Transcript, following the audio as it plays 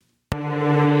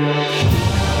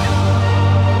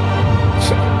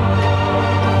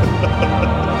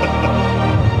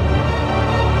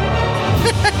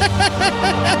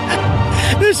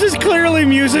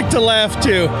music to laugh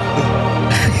to.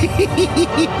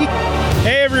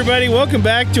 Hey, everybody. Welcome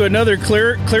back to another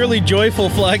clearly joyful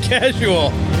Fly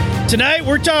Casual. Tonight,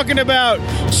 we're talking about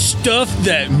stuff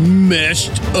that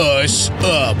messed us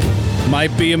up.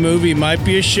 Might be a movie, might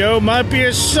be a show, might be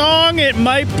a song. It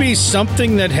might be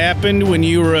something that happened when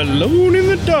you were alone in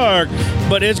the dark.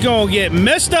 But it's going to get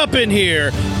messed up in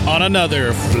here on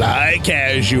another Fly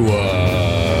Casual.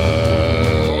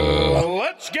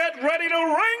 Let's get ready to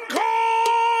wrinkle!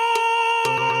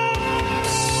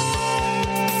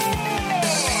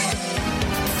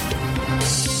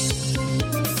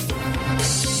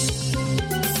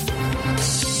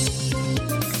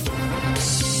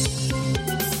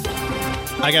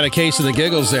 I got a case of the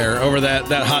giggles there over that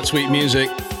hot, sweet music.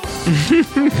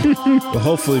 Well,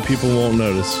 hopefully people won't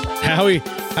notice. Howie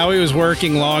was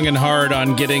working long and hard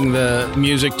on getting the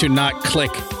music to not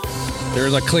click. There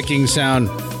was a clicking sound,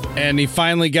 and he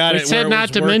finally got it. We said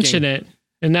not to mention it,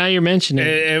 and now you're mentioning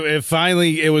it. It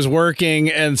finally was working,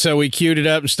 and so we queued it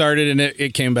up and started, and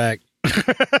it came back.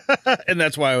 And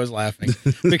that's why I was laughing,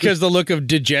 because the look of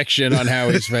dejection on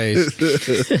Howie's face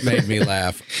made me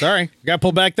laugh. Sorry, got to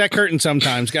pull back that curtain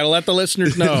sometimes. Got to let the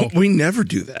listeners know. We never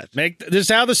do that. This is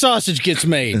how the sausage gets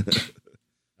made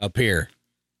up here.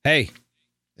 Hey,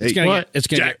 it's gonna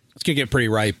get pretty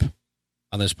ripe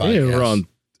on this podcast. Ew. We're on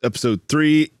episode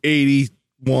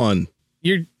 381.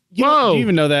 You Whoa, you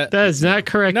even know that? That is not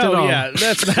correct at all. Yeah,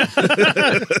 that's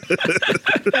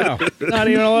no, not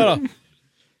even a little.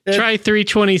 Try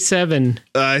 327.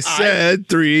 I said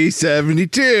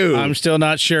 372. I'm still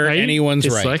not sure anyone's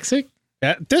dyslexic?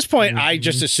 right. At this point, I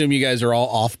just assume you guys are all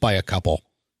off by a couple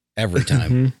every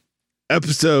time. Mm-hmm.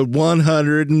 Episode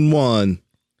 101.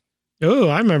 Oh,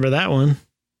 I remember that one.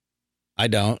 I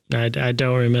don't. I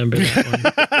don't remember that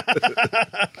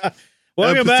one.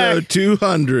 Welcome Episode back,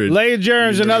 200. ladies and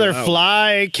germs, another Wow.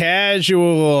 Fly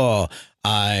Casual.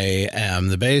 I am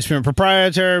the basement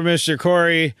proprietor, Mr.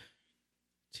 Corey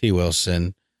T.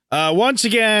 Wilson. Once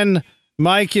again,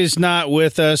 Mike is not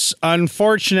with us.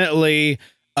 Unfortunately,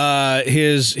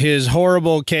 his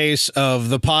horrible case of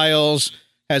the piles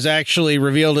has actually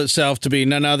revealed itself to be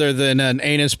none other than an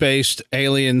anus-based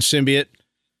alien symbiote.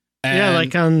 And Yeah,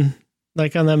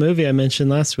 like on that movie I mentioned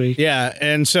last week. yeah,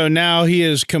 and so now he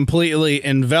is completely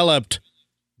enveloped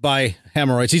by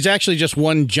hemorrhoids. He's actually just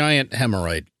one giant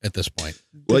hemorrhoid at this point.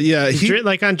 Well, yeah,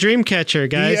 Like on Dreamcatcher,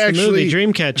 guys. The movie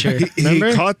Dreamcatcher. he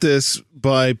Remember? caught this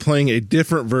by playing a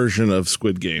different version of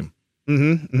Squid Game.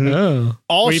 Mm-hmm, mm-hmm.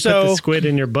 Oh. Where you put Also, the squid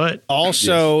in your butt.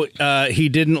 also, he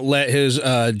didn't let his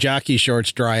jockey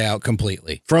shorts dry out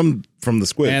completely, From the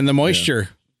squid. and the moisture,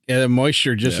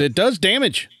 just it does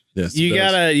damage. Yes, You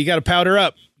gotta powder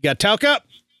up. You gotta talc up.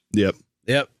 Yep.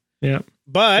 Yep. Yeah.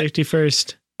 But Safety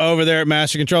first. over there at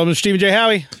Master Control, Mr. Stephen J.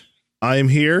 Howie. I am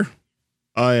here.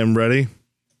 I am ready.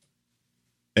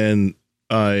 And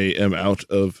I am out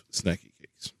of snacky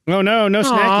cakes. Oh no, no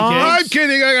snacky Aw. I'm cakes.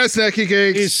 kidding. I got snacky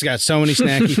cakes. He's got so many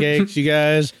snacky cakes, you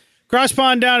guys. Cross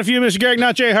pond down a few, Mr. Garrick,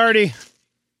 not Jay Hardy.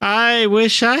 I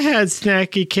wish I had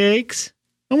snacky cakes.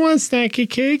 I want snacky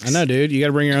cakes. I know, dude. You got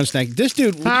to bring your own snack. This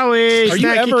dude, Howie, are you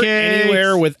snacky ever cakes.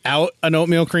 anywhere without an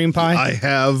oatmeal cream pie? I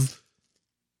have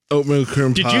oatmeal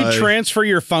cream Did pie. you transfer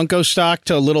your Funko stock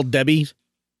to Little Debbie?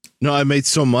 No, I made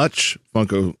so much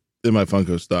Funko in my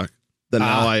Funko stock that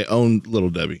now I own Little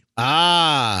Debbie.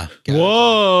 Ah.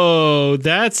 Whoa,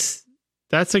 that's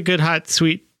a good hot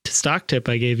sweet stock tip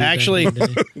I gave you. Actually,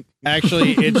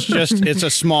 it's a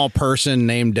small person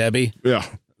named Debbie. Yeah.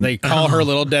 They call her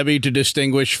Little Debbie to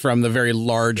distinguish from the very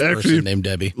large person named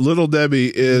Debbie. Little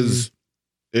Debbie is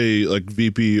a like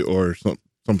VP or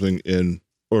something in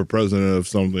or president of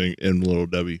something in Little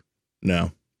Debbie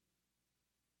now.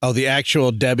 Oh, the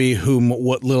actual Debbie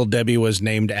what Little Debbie was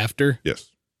named after?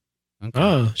 Yes. Okay.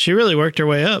 Oh, she really worked her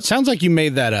way up. Sounds like you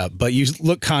made that up, but you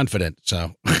look confident,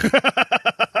 so.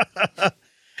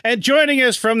 And joining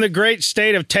us from the great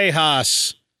state of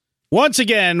Tejas, once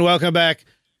again, welcome back,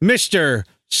 Mr.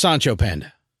 Sancho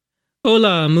Panda.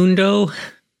 Hola, mundo.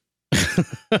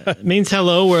 It means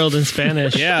hello world in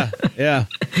Spanish. Yeah.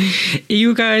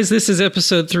 You guys, this is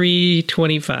episode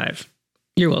 325.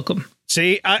 You're welcome.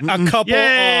 See, a couple off.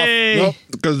 Yay! Nope,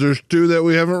 because there's two that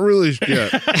we haven't released yet.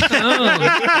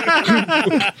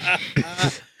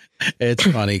 It's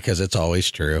funny because it's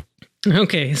always true.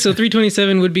 Okay, so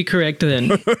 327 would be correct then.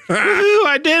 Woohoo,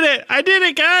 I did it. I did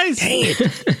it, guys. Dang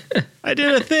it. I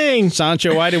did a thing.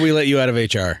 Sancho, why did we let you out of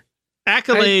HR?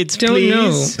 Accolades, I don't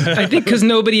please. know. I think because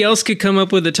nobody else could come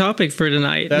up with a topic for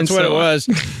tonight. That's And what so it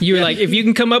was. You were like, if you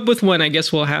can come up with one, I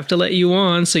guess we'll have to let you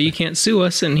on so you can't sue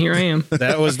us. And here I am.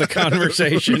 That was the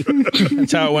conversation.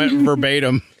 That's how it went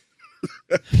verbatim.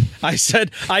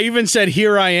 I even said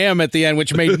 "Here I am" at the end,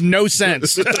 which made no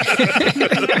sense.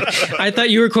 I thought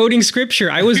you were quoting scripture.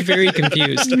 I was very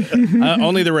confused.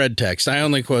 Only the red text. I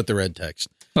only quote the red text.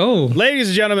 Oh, Ladies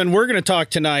and gentlemen, we're going to talk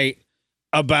tonight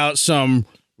about some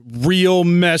real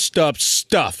messed up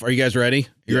stuff. Are you guys ready?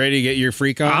 You ready to get your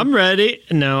freak on? I'm ready.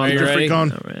 No, I'm you ready? Freak on.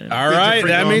 not ready. All right,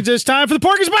 that means it's time for the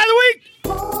Porky's by the Week.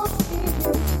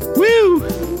 Woo!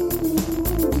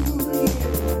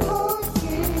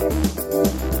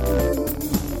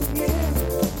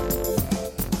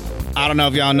 I don't know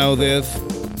if y'all know this,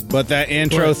 but that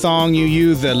intro song you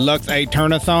used, the Lux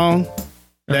Aeterna song,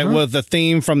 that was the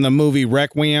theme from the movie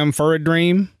Requiem for a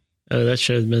Dream. Oh, that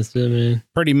show's messed up, man.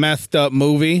 Pretty messed up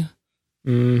movie.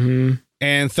 Mm-hmm.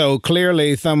 And so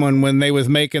clearly someone, when they was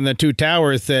making the Two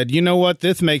Towers, said, you know what?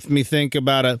 This makes me think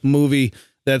about a movie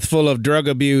that's full of drug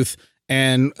abuse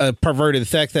and perverted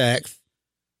sex acts.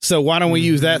 So why don't we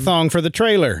use that song for the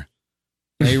trailer?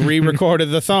 They re-recorded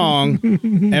the song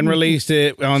and released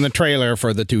it on the trailer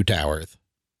for the Two Towers.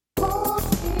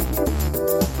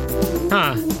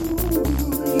 Huh.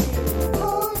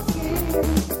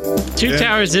 Two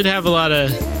Towers did have a lot of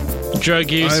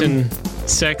drug use and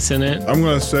sex in it. I'm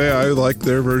going to say I like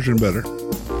their version better.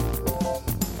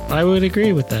 I would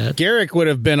agree with that. Garrick would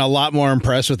have been a lot more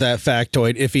impressed with that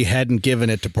factoid if he hadn't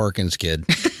given it to Perkins Kid.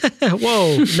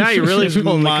 Whoa, now you're really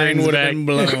pulling Mine the would curtains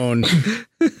have back. been blown.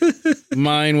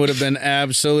 Mine would have been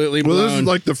absolutely blown. Well, this is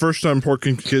like the first time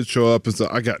Porkins Kids show up and say,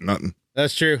 I got nothing.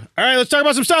 That's true. All right, let's talk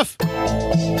about some stuff.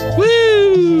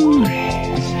 Woo! Bow,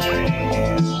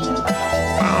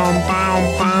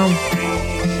 bow, bow.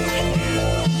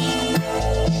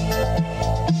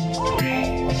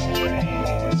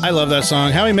 I love that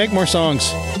song. Howie, make more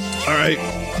songs. All right.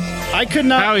 I could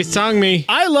not. Howie sung me.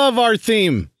 I love our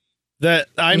theme that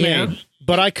I made,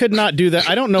 but I could not do that.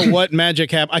 I don't know what magic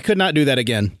happened. I could not do that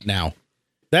again now.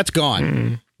 That's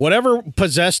gone. Whatever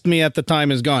possessed me at the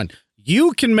time is gone.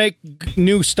 You can make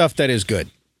new stuff that is good.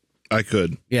 I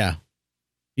could. Yeah.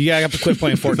 You gotta have to quit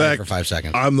playing Fortnite fact, for 5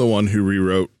 seconds. I'm the one who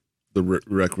rewrote the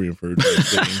Requiem for a Dream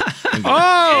thing. It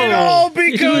all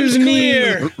becomes was me.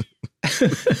 clear.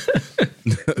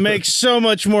 Makes so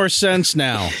much more sense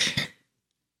now.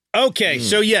 Okay,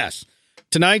 so yes,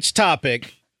 tonight's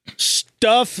topic,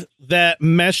 stuff that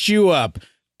messed you up.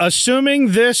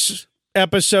 Assuming this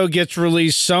episode gets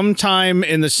released sometime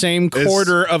in the same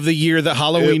quarter of the year that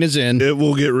Halloween is in. It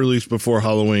will get released before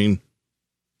Halloween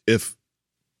if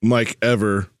Mike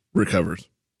ever recovers.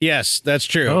 Yes, that's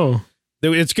true. Oh.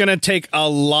 It's going to take a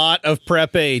lot of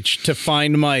Prep H to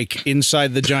find Mike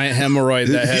inside the giant hemorrhoid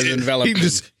that has enveloped him.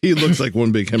 He looks like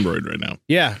one big hemorrhoid right now.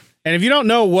 Yeah. And if you don't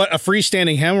know what a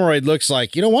freestanding hemorrhoid looks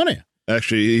like, you don't want it.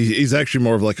 Actually, he's actually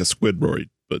more of like a squidroid,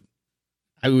 but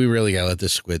We really got to let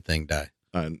this squid thing die.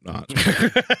 I'm not.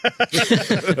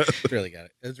 It's really got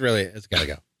it. It's got to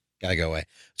go. Got to go away.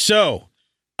 So,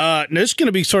 this is going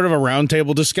to be sort of a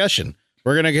roundtable discussion.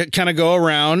 We're going to kind of go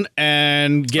around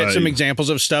and get some examples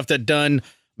of stuff that done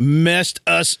messed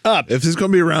us up. If it's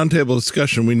going to be a roundtable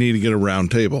discussion, we need to get a round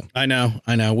table. I know.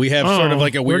 We have sort of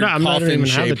like a weird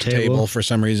coffin-shaped table for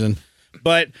some reason.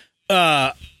 But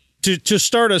to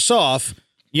start us off,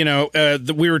 we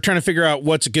were trying to figure out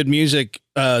what's good music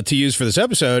to use for this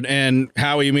episode, and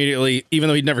Howie immediately, even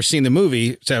though he'd never seen the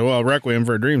movie, said, well, Requiem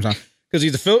for a Dream song, because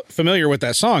he's familiar with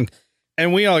that song.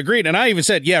 And we all agreed. And I even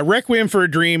said, yeah, Requiem for a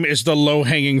Dream is the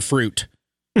low-hanging fruit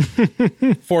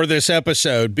for this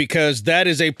episode, because that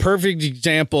is a perfect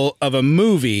example of a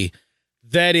movie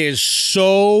that is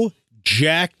so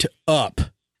jacked up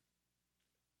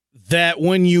that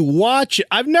when you watch it,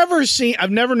 I've never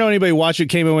known anybody watch it,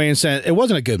 came away and said, it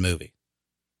wasn't a good movie.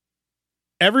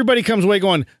 Everybody comes away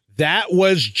going, that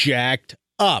was jacked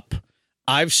up.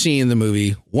 I've seen the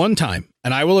movie one time,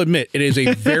 and I will admit it is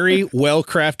a very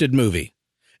well-crafted movie,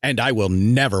 and I will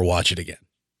never watch it again.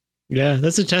 Yeah,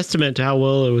 that's a testament to how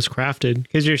well it was crafted,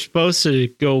 because you're supposed to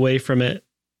go away from it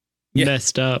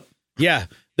messed up. Yeah.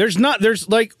 There's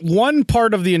like one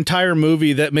part of the entire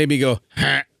movie that made me go,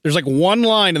 huh. There's like one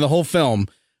line in the whole film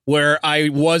where I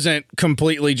wasn't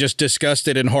completely just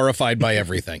disgusted and horrified by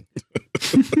everything.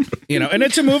 And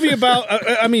it's a movie about,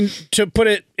 to put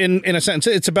it in a sentence,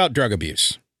 it's about drug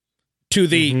abuse to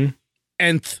the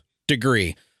nth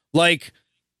degree. Like,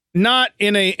 not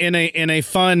in a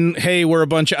fun, hey, we're a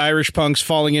bunch of Irish punks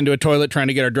falling into a toilet trying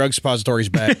to get our drug suppositories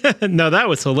back. No, that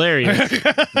was hilarious.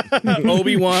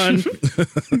 Obi-Wan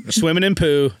swimming in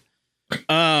poo.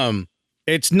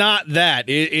 It's not that.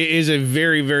 It is a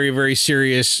very, very, very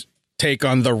serious take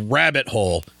on the rabbit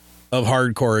hole of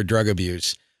hardcore drug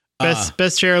abuse.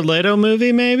 Best Jared Leto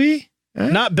movie, maybe?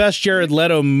 Not best Jared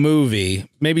Leto movie,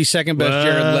 maybe second best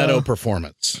Jared Leto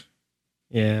performance.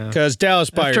 Yeah. Because Dallas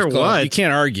Buyers After Club, what? you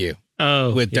can't argue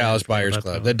with Dallas Buyers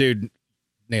Club. That dude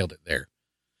nailed it there.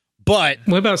 But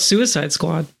What about Suicide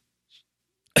Squad?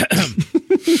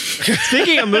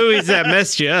 Speaking of movies that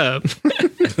messed you up,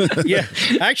 yeah,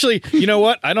 actually, you know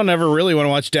what? I don't ever really want to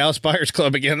watch Dallas Buyers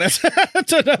Club again. That's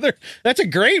a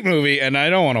great movie, and I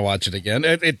don't want to watch it again.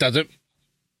 It doesn't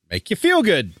make you feel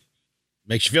good.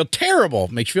 Makes you feel terrible.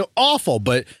 Makes you feel awful.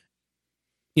 But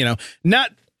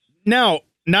not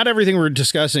everything we're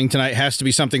discussing tonight has to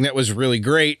be something that was really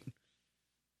great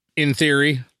in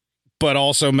theory, but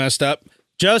also messed up.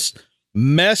 Just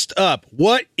messed up.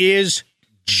 What is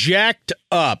jacked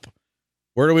up?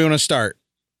 Where do we want to start?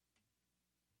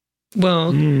 Well,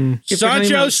 if we're talking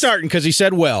Sancho's about- starting because he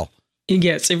said, well.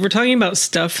 Yes, if we're talking about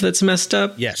stuff that's messed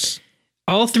up, Yes.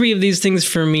 all three of these things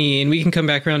for me, and we can come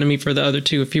back around to me for the other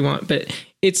two if you want, but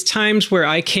it's times where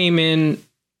I came in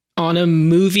on a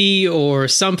movie or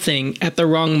something at the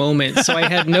wrong moment. So I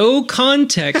had no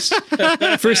context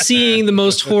for seeing the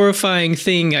most horrifying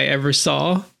thing I ever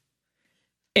saw.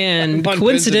 And Pun,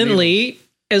 coincidentally,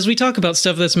 as we talk about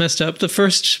stuff that's messed up, the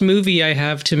first movie I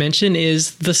have to mention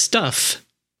is The Stuff.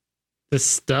 the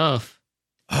stuff.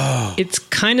 Oh, It's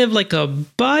kind of like a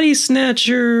body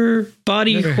snatcher,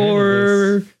 body Never heard of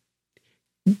horror.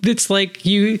 It's like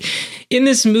in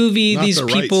this movie, Not these the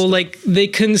right people stuff. like they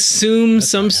consume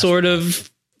some sort of.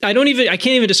 I can't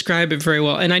even describe it very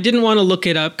well, and I didn't want to look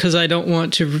it up because I don't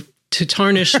want to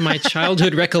tarnish my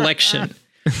childhood recollection.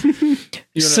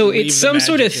 So leave it's the some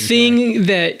sort of magic thing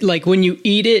that, like, when you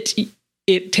eat it,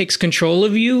 it takes control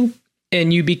of you,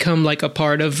 and you become like a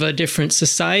part of a different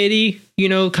society.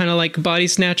 Kind of like Body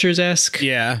Snatchers-esque.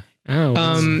 yeah.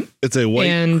 Oh. It's a white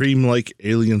And- cream-like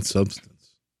alien substance.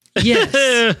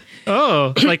 Yes.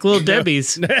 Oh, like Little Debbie's.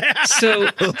 So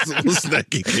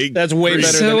Snacky cake. That's way better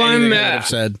So than anything I'm, I would have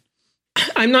said.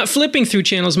 I'm not flipping through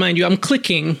channels, mind you. I'm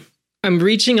clicking. I'm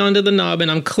reaching onto the knob and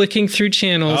I'm clicking through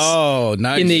channels Oh,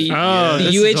 nice. in the, Oh, the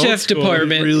this is old UHF school.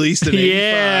 department. Released in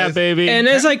Yeah, 85. baby. And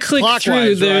as I click through,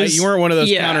 Clockwise, right? there's You weren't one of those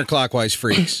yeah. counterclockwise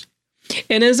freaks.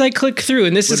 And as I click through,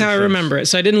 and this is how I British remember it,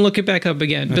 so I didn't look it back up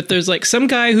again. But there's like some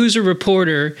guy who's a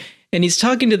reporter, and he's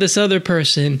talking to this other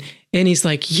person, and he's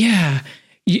like, "Yeah,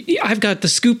 I've got the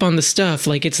scoop on the stuff.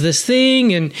 Like it's this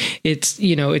thing, and it's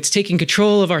it's taking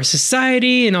control of our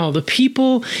society and all the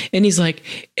people." And he's like,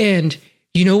 "And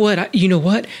you know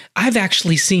what? I've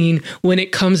actually seen when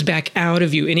it comes back out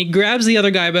of you." And he grabs the other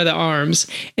guy by the arms,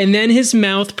 and then his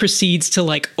mouth proceeds to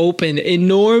like open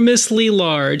enormously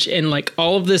large, and like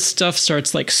all of this stuff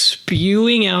starts like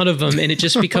spewing out of him, and it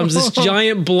just becomes this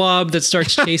giant blob that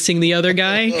starts chasing the other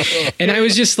guy. And I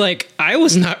was just like, I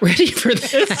was not ready for that.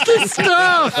 the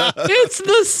stuff. It's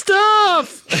the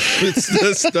stuff. It's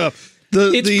the stuff.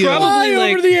 The probably Why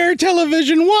like, over the air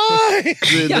television? Why?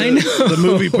 I know. the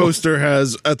movie poster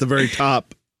has at the very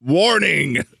top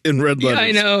warning in red letters.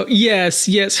 I know. Yes.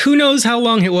 Who knows how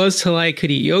long it was till I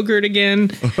could eat yogurt again?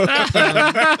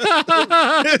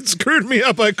 It screwed me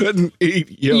up. I couldn't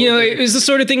eat yogurt. It was the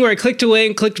sort of thing where I clicked away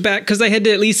and clicked back because I had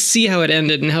to at least see how it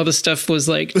ended and how the stuff was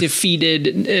like defeated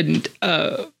and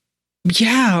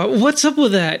yeah, what's up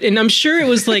with that? And I'm sure it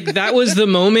was like that was the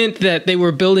moment that they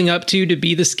were building up to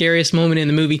be the scariest moment in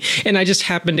the movie, and I just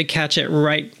happened to catch it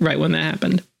right when that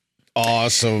happened.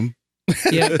 Awesome.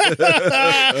 Yeah,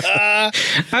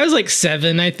 I was like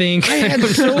 7, I think.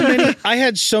 I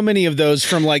had so many of those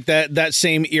from like that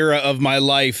same era of my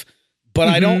life, but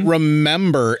I don't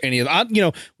remember any of them.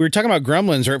 We were talking about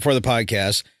Gremlins right before the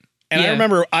podcast, and I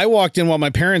remember I walked in while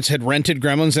my parents had rented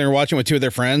Gremlins. They were watching with 2 of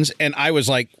their friends, and I was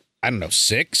like, I don't know,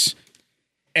 6.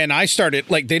 And I started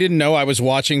like they didn't know I was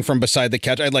watching from beside the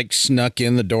couch. I like snuck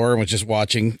in the door and was just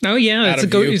watching. Oh yeah, it's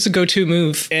a go-to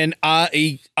move. And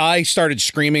I started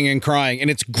screaming and crying, and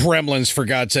it's Gremlins, for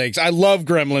God's sakes. I love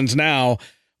Gremlins now,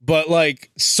 but like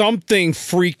something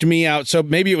freaked me out. So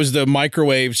maybe it was the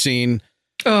microwave scene.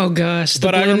 Oh gosh,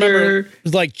 But I remember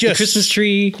like just the Christmas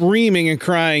tree screaming and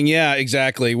crying. Yeah,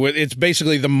 exactly. It's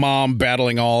basically the mom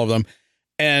battling all of them.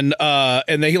 And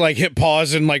they like hit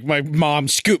pause, and like my mom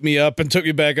scooped me up and took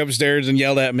me back upstairs and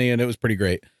yelled at me, and it was pretty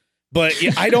great. But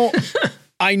yeah,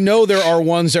 I know there are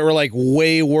ones that were like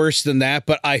way worse than that,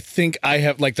 but I think I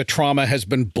have like the trauma has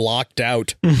been blocked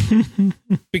out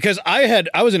because I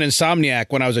was an insomniac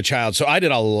when I was a child. So I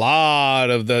did a lot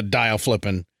of the dial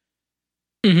flipping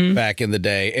back in the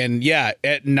day. And yeah,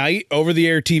 at night over the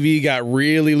air TV got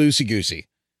really loosey goosey.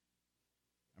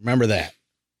 I remember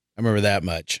that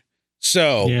much.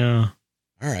 So, Yeah.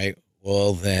 all right.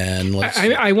 Well, then let's.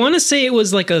 I want to say it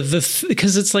was like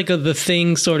because it's like the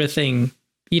Thing sort of thing.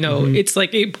 You know, it's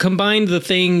like it combined The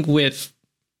Thing with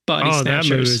Body Snatchers.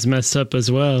 That movie was messed up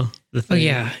as well. The Thing. Oh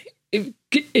yeah,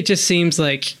 it just seems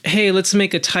like, hey, let's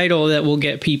make a title that will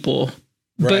get people.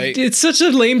 Right. But it's such a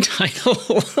lame title.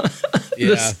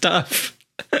 The Stuff.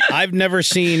 I've never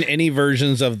seen any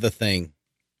versions of The Thing.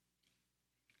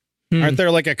 Aren't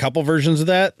there like a couple versions of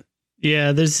that?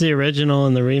 Yeah, there's the original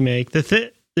and the remake.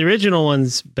 The original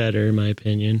one's better, in my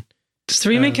opinion. Does the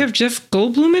remake have Jeff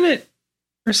Goldblum in it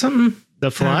or something? The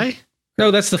Fly?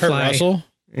 No, that's The Kurt Fly. Russell?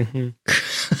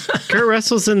 Kurt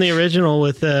Russell's in the original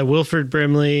with Wilford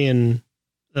Brimley and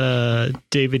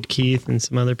David Keith and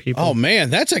some other people. Oh man,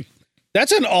 that's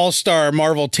an all-star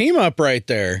Marvel team up right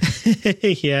there.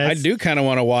 Yeah, I do kind of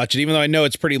want to watch it, even though I know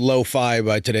it's pretty lo-fi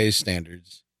by today's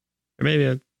standards. Or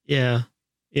maybe, yeah.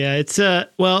 It's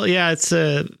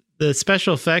the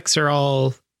special effects are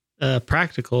all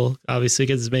practical, obviously,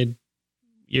 because it's made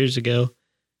years ago,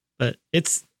 but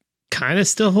it's kind of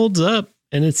still holds up,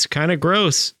 and it's kind of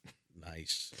gross.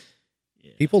 Nice.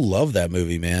 Yeah. People love that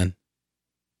movie, man.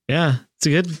 Yeah, it's a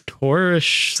good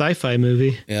horror-ish sci-fi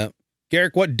movie. Yeah.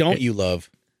 Garrick, what don't you love?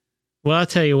 Well, I'll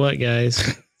tell you what,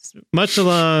 guys. Much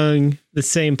along the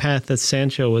same path that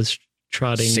Sancho was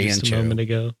trotting just a moment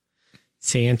ago.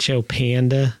 Sancho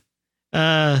Panda.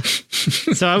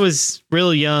 So I was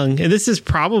real young, and this is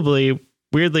probably,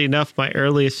 weirdly enough, my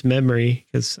earliest memory,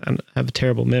 because I have a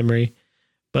terrible memory.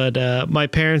 But my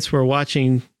parents were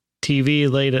watching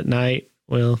TV late at night.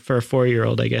 Well, for a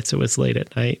 4-year-old, I guess it was late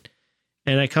at night.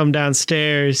 And I come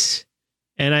downstairs,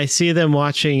 and I see them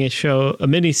watching a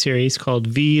miniseries called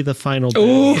V: The Final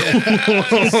Battle.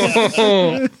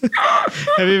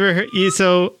 Have you ever heard?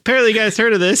 So apparently, you guys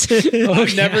heard of this.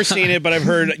 I've never seen it, but I've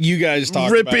heard you guys talk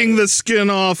about ripping the skin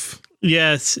off.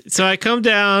 Yes. So I come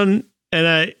down,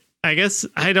 and I guess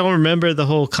I don't remember the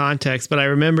whole context, but I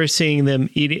remember seeing them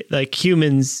eating like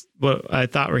humans. What I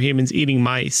thought were humans eating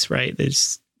mice. Right? They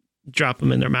just drop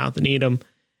them in their mouth and eat them.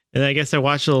 And I guess I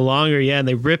watched a little longer. Yeah, and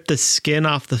they rip the skin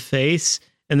off the face.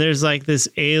 And there's like this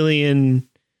alien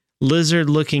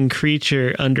lizard-looking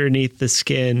creature underneath the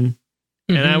skin.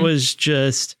 And I was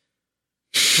just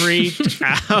freaked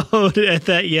out at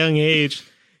that young age.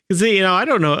 Because, I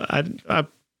don't know. I'm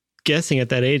guessing at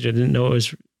that age, I didn't know it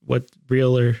was what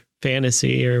real or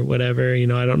fantasy or whatever. I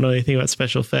don't know anything about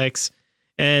special effects.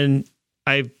 And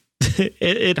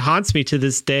it haunts me to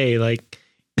this day, like,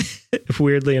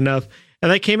 weirdly enough. And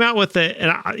they came out with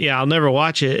I'll never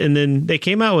watch it. And then they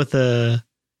came out with a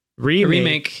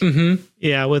remake. Mm-hmm.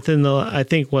 Yeah, within I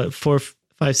think 4,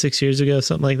 5, 6 years ago,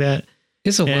 something like that.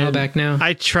 It's a while back now.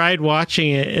 I tried watching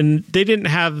it, and they didn't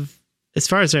have, as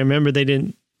far as I remember, they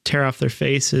didn't tear off their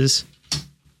faces.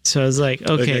 So I was like,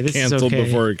 okay, this is okay.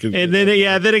 Before it could, and then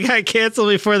it got canceled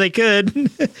before they could.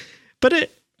 But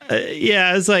it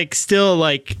was like still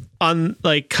like on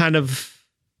like kind of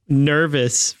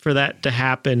nervous for that to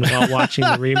happen while watching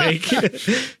the remake.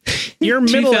 You're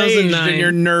middle-aged and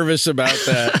you're nervous about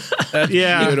that. That's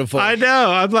beautiful. I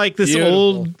know. I'm like this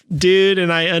old dude,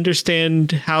 and I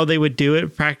understand how they would do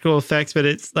it, practical effects, but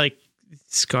it's like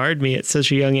scarred me at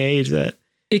such a young age that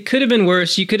it could have been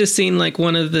worse. You could have seen like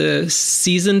one of the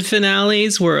season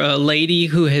finales where a lady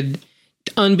who had,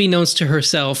 unbeknownst to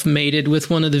herself, mated with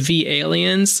one of the V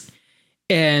aliens.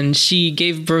 And she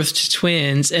gave birth to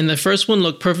twins, and the first one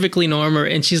looked perfectly normal,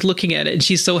 and she's looking at it, and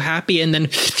she's so happy, and then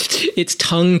its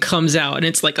tongue comes out, and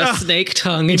it's like a snake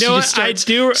tongue, and she just starts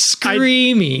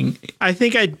screaming. I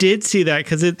think I did see that,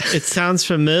 because it sounds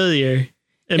familiar,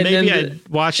 and maybe I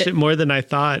watched it more than I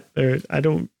thought, or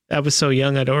I was so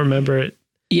young, I don't remember it.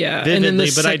 Yeah, vividly, and then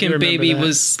the but second baby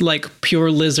was like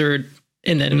pure lizard,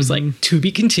 and then it was like, to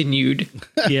be continued.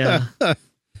 Yeah.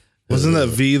 Wasn't that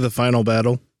V: The Final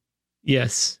Battle?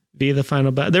 Yes, V: The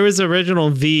Final Battle. There was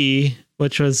original V,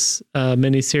 which was a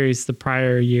miniseries the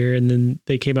prior year, and then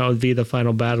they came out with V: The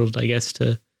Final Battle, I guess,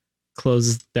 to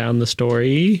close down the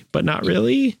story, but not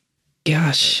really.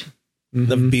 Gosh.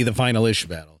 The final-ish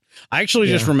battle. I actually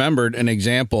just remembered an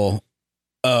example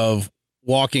of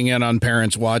walking in on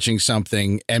parents watching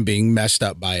something and being messed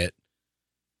up by it.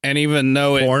 And even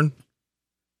though Porn?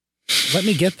 Let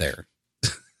me get there.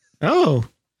 Oh.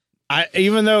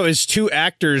 Even though it's two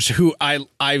actors who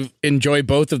I enjoy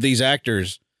both of these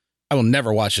actors, I will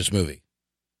never watch this movie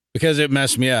because it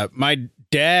messed me up. My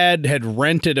dad had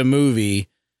rented a movie,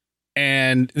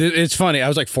 and it's funny. I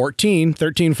was like 13,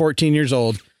 14 years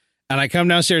old, and I come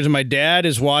downstairs and my dad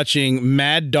is watching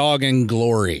Mad Dog and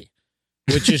Glory,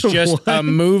 which is just a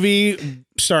movie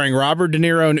starring Robert De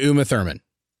Niro and Uma Thurman.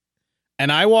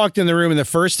 And I walked in the room, and the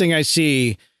first thing I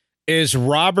see is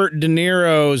Robert De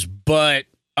Niro's butt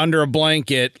under a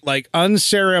blanket, like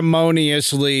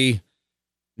unceremoniously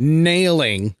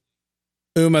nailing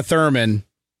Uma Thurman,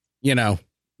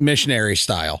 missionary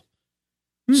style.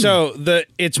 So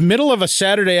it's middle of a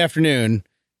Saturday afternoon,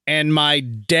 and my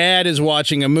dad is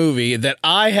watching a movie that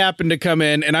I happen to come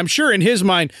in, and I'm sure in his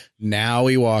mind, now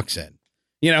he walks in.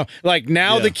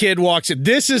 The kid walks in.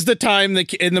 This is the time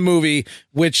in the movie,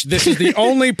 which this is the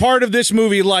only part of this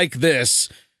movie like this.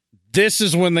 This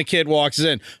is when the kid walks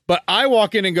in. But I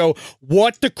walk in and go,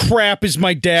 what the crap is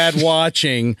my dad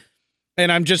watching?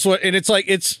 And I'm just, and it's like,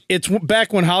 it's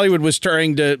back when Hollywood was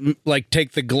trying to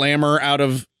take the glamour out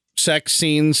of sex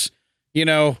scenes,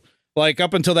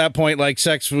 up until that point,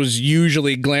 sex was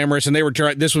usually glamorous, and they were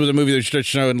trying, this was a movie that was just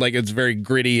showing it's very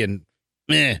gritty and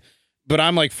meh. But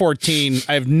I'm 14.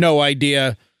 I have no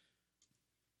idea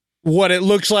what it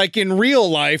looks like in real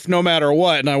life, no matter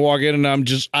what. And I walk in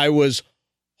and I was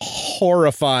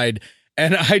horrified.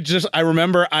 And I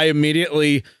remember I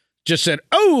immediately just said,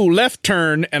 "Oh, left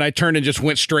turn." And I turned and just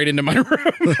went straight into my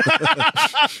room.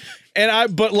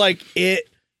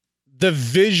 The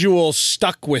visual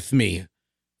stuck with me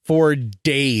for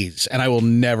days. And I will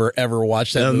never, ever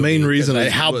watch that movie. The main reason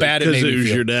is how bad it made me was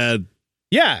feel. Your dad.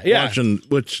 Yeah. Watching,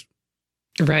 which.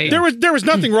 Right. There was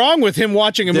nothing wrong with him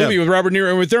watching a movie with Robert De Niro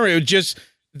and with Thurman. It was just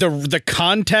the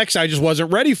context. I just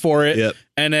wasn't ready for it. Yep.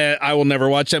 And I will never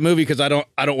watch that movie because I don't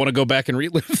want to go back and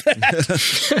relive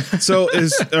that. So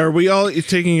are we all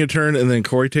taking a turn and then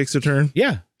Corey takes a turn?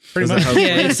 Yeah, pretty much.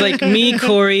 Yeah, it's like me,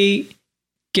 Corey,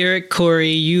 Garrett, Corey,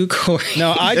 you, Corey.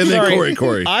 No, then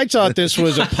Corey. I thought this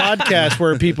was a podcast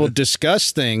where people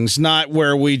discuss things, not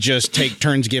where we just take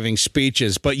turns giving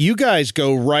speeches. But you guys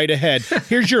go right ahead.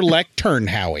 Here's your lectern,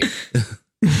 Howie.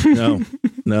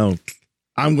 No.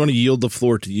 I'm going to yield the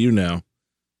floor to you now.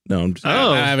 No, I'm just. I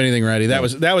don't have anything ready. That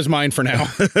was mine for now.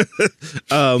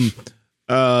 I'm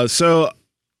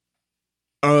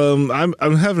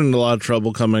having a lot of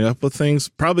trouble coming up with things.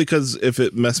 Probably because if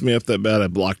it messed me up that bad, I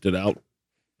blocked it out.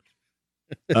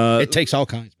 It takes all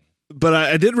kinds. But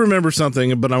I did remember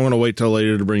something, but I'm going to wait till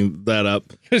later to bring that up.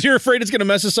 Because you're afraid it's going to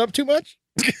mess us up too much?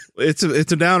 It's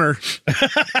a downer.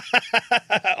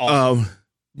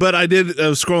 But I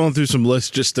was scrolling through some lists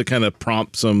just to kind of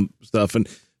prompt some stuff. And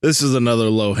this is another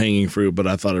low hanging fruit, but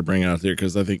I thought I'd bring it out there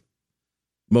because I think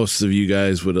most of you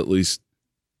guys would at least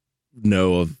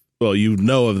know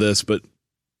of this, but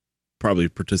probably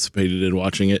participated in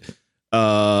watching it.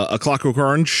 A Clockwork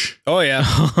Orange. Oh yeah.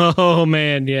 Oh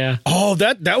man, yeah. Oh,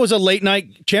 that was a late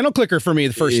night channel clicker for me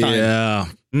the first time. Yeah.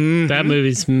 Mm-hmm. That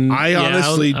movie's. I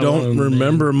honestly don't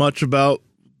remember much about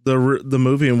the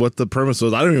movie and what the premise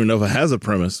was. I don't even know if it has a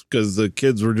premise because the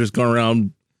kids were just going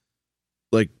around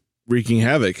wreaking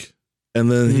havoc,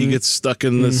 and then he gets stuck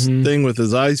in this thing with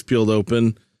his eyes peeled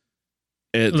open.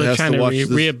 It has to watch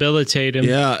rehabilitate him.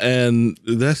 Yeah, and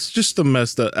that's just a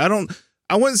messed up.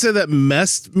 I wouldn't say that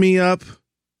messed me up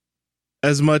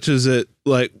as much as it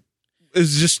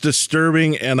is just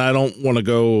disturbing, and I don't want to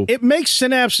go. It makes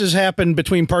synapses happen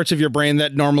between parts of your brain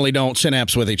that normally don't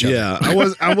synapse with each other. Yeah,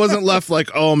 I wasn't left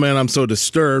oh man, I'm so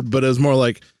disturbed, but it was more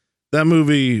like that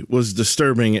movie was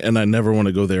disturbing, and I never want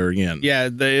to go there again. Yeah,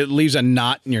 it leaves a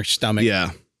knot in your stomach.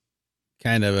 Yeah,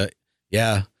 kind of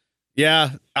yeah.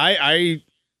 I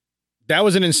that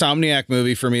was an Insomniac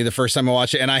movie for me the first time I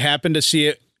watched it, and I happened to see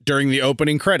it during the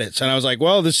opening credits, and I was like,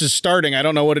 well, this is starting. I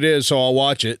don't know what it is, so I'll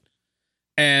watch it.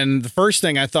 And the first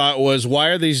thing I thought was, why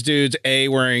are these dudes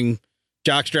wearing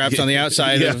jock straps on the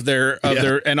outside of their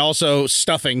and also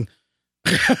stuffing?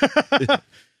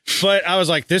 But I was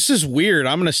like, this is weird.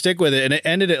 I'm going to stick with it. And it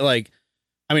ended at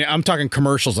I'm talking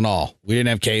commercials and all. We didn't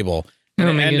have cable. And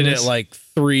it ended at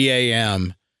 3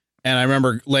 a.m. And I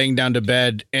remember laying down to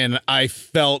bed, and I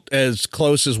felt as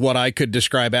close as what I could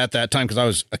describe at that time, because I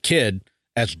was a kid,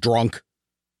 as drunk.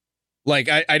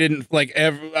 I didn't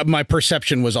my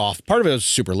perception was off. Part of it was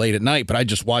super late at night, but I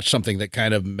just watched something that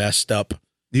kind of messed up.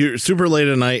 You're super late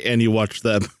at night and you watched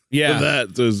that. Yeah.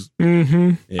 That was,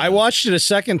 yeah. I watched it a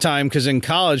second time because in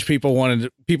college people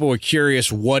were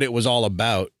curious what it was all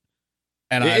about.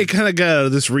 And it kind of got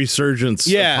this resurgence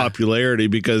of popularity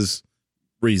because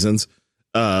reasons.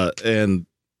 And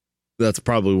that's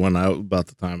probably about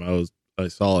the time I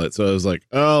saw it. So I was like,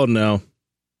 oh no.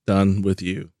 Done with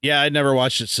you. Yeah, I'd never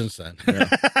watched it since then.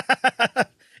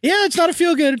 Yeah, it's not a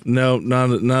feel good. No, not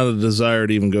a desire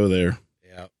to even go there.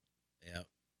 Yeah.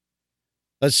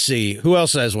 Let's see who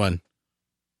else has one.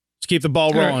 Let's keep the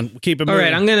ball rolling. Right. Keep it moving. All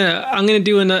right, I'm gonna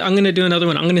do another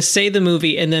one. I'm gonna say the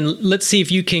movie, and then let's see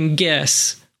if you can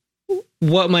guess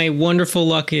what my wonderful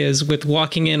luck is with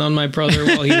walking in on my brother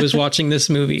while he was watching this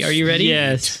movie. Are you ready?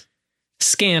 Yes.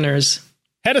 Scanners.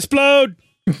 Head explode.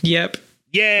 Yep.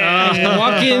 Yeah. I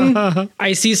walk in,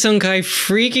 I see some guy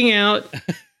freaking out,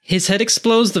 his head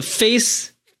explodes. The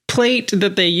face plate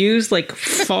that they use like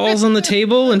falls on the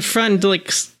table in front.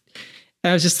 Like,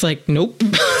 I was just like, nope.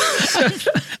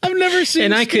 I've never seen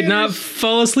And I could not Scanners.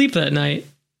 fall asleep that night.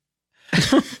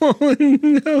 Oh,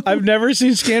 no. I've never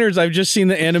seen Scanners. I've just seen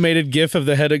the animated GIF of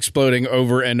the head exploding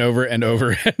over and over and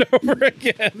over and over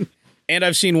again. And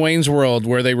I've seen Wayne's World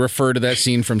where they refer to that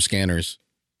scene from Scanners.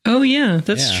 Oh yeah,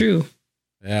 that's Yeah. true.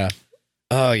 Yeah.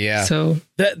 Oh yeah. So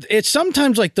That it's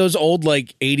sometimes like those old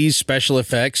like 80s special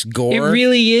effects gore. it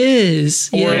really is.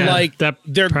 Or Yeah. like That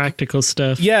they're practical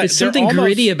stuff. yeah, It's they're something almost-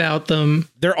 gritty about them.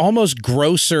 They're almost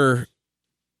grosser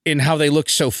in how they look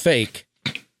so fake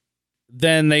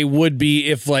than they would be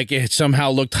if like it somehow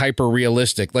looked hyper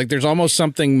realistic. Like there's almost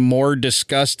something more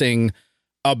disgusting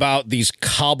about these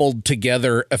cobbled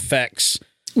together effects.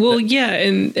 Well, yeah,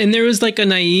 and there was like a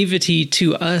naivety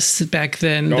to us back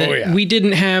then that yeah. we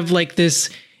didn't have like this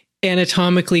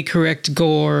anatomically correct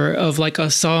gore of like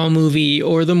a Saw movie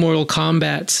or the Mortal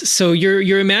Kombat. So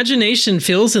your imagination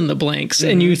fills in the blanks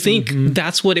and you think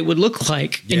that's what it would look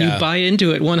like and Yeah. you buy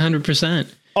into it 100%.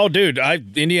 Oh, dude,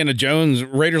 Indiana Jones,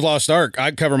 Raiders Lost Ark,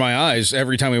 I'd cover my eyes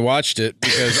every time we watched it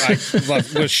because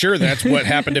I was sure that's what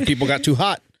happened if people got too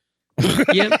hot.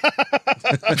 Yep.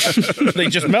 They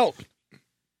just melt.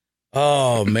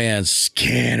 Oh, man,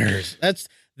 Scanners.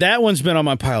 That one's been on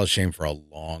my pile of shame for a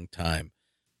long time.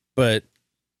 But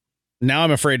now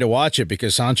I'm afraid to watch it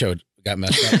because Sancho got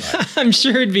messed up by it. I'm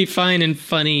sure it'd be fine and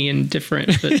funny and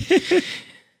different, but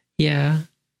yeah.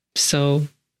 So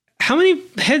how many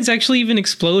heads actually even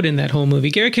explode in that whole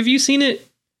movie? Garrick, have you seen it?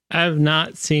 I've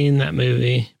not seen that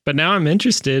movie, but now I'm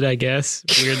interested, I guess,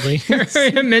 weirdly.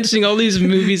 I'm mentioning all these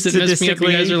movies that mess me up. You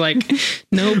Sadistically. guys are like,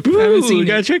 nope, I haven't seen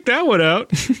gotta it. check that one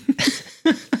out.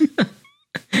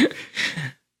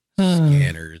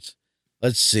 Scanners.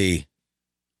 Let's see.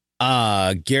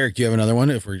 Garrick, you have another one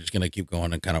if we're just going to keep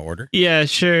going in kind of order? Yeah,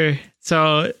 sure.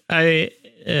 So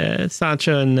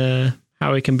Sancho and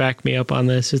Howie can back me up on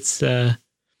this. It's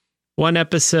one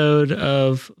episode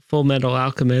of Full Metal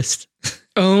Alchemist,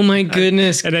 Oh my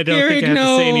goodness. and I don't Garrick, think I have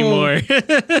no. to say anymore.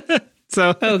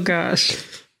 So, Oh gosh.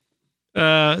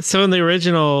 so in the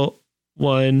original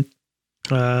one,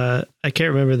 I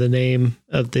can't remember the name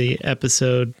of the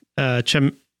episode.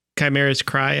 Chimera's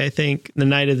Cry, I think. The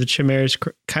Night of the Chimera's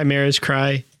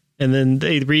Cry. And then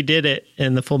they redid it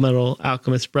in the Full Metal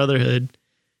Alchemist Brotherhood.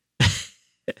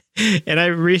 And I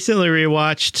recently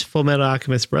rewatched Full Metal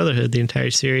Alchemist Brotherhood, the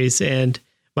entire series, and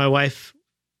my wife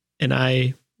and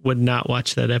I would not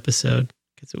watch that episode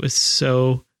because it was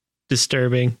so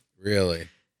disturbing. Really?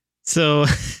 So,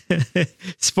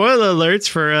 spoiler alerts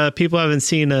for people who haven't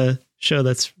seen a show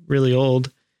that's really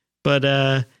old, but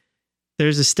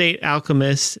there's a state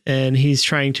alchemist and he's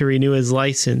trying to renew his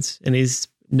license, and he's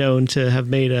known to have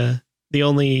made the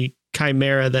only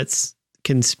chimera that's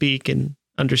can speak and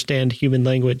understand human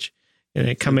language. And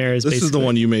a chimera is This is the basically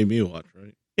one you made me watch,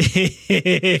 right?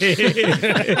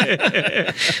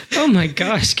 Oh my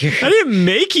gosh, Garrick. I didn't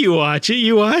make you watch it.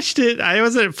 You watched it. I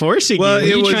wasn't forcing Well,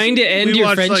 you. Were you trying to end we your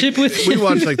watched, friendship with We him?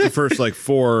 watched like the first like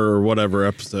 4 or whatever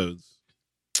episodes.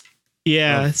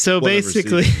 Yeah. of So whatever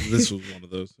basically, season. This was one of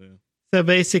those. Yeah. So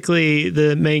basically,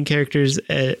 the main characters,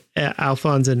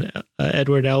 Alphonse and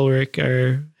Edward Elric,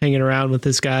 are hanging around with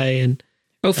this guy, and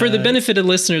Oh, for the benefit of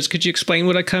listeners, could you explain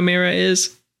what a chimera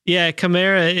is? yeah,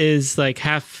 chimera is like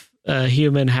half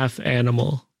human, half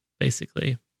animal,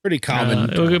 basically. Pretty common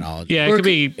It could- terminology. yeah, it Or could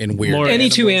be in weird more Any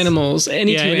two animals.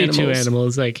 animals. Any two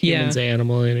animals. like Yeah. humans,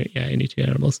 animal, and any two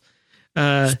animals.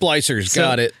 Splicers, so-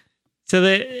 got it. So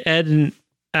Ed and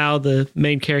Al, the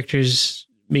main characters,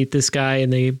 meet this guy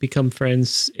and they become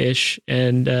friends-ish,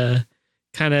 and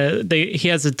he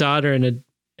has a daughter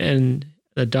and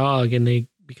a dog, and they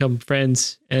become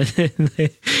friends, and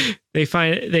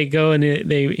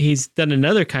he's done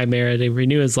another chimera to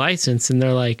renew his license, and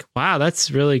they're like, wow,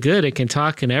 that's really good, it can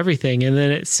talk and everything. And then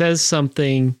it says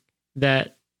something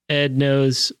that Ed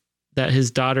knows that his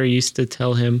daughter used to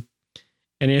tell him,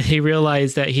 and he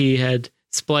realized that he had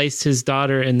spliced his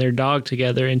daughter and their dog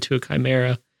together into a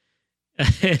chimera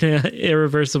in an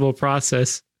irreversible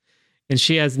process, and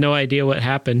she has no idea what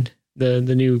happened, the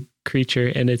new creature,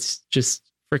 and it's just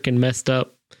freaking messed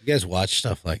up. You guys watch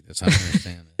stuff like this. I don't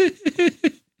understand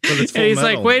it. But it's And he's Full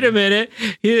like, Metal, wait a man. minute.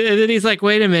 And then he's like,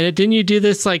 wait a minute. Didn't you do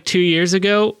this like 2 years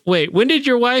ago? Wait, when did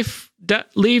your wife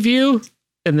leave you?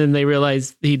 And then they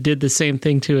realize he did the same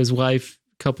thing to his wife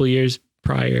a couple years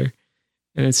prior.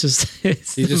 And it's just,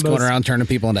 He's just going around turning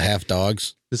people into half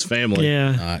dogs. His family.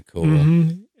 Yeah. Not cool.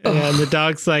 Mhm. And the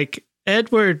dog's like,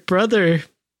 Edward, brother,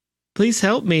 please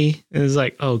help me. And it's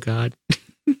like, oh God.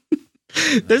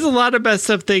 There's a lot of messed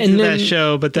up things in that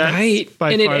show, but that's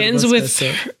by and far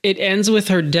it ends with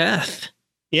her death.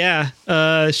 Yeah,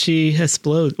 she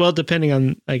explodes. Well, depending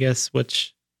on, I guess,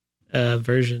 which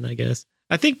version, I guess.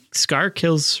 I think Scar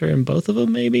kills her in both of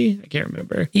them, maybe? I can't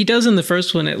remember. He does in the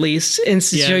first one, at least. And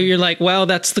so you're like, wow,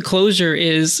 that's the closure,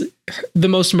 is the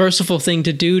most merciful thing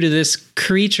to do to this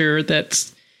creature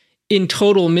that's in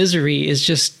total misery is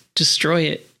just destroy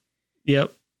it.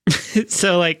 Yep.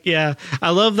 So, like, yeah,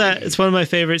 I love that. It's one of my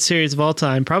favorite series of all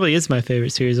time. Probably is my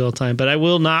favorite series of all time, but I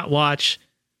will not watch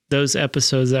those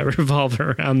episodes that revolve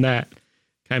around that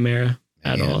Chimera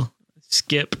at all.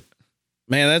 Skip.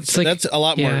 Man, that's a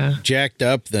lot more jacked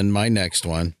up than my next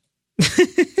one.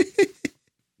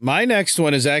 My next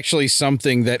one is actually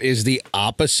something that is the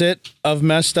opposite of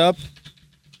messed up,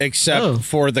 except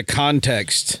for the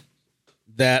context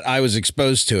that I was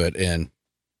exposed to it in.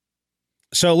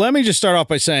 So let me just start off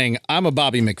by saying I'm a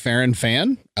Bobby McFerrin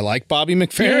fan. I like Bobby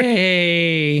McFerrin.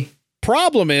 Yay.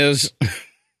 Problem is,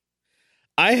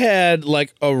 I had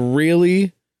like a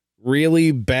really,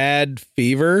 really bad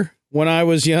fever when I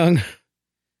was young.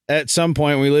 At some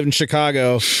point, we lived in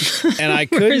Chicago, and I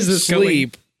couldn't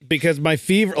sleep because my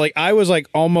fever, like I was like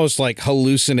almost like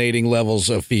hallucinating levels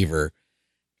of fever.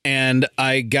 And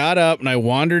I got up and I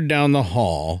wandered down the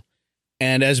hall.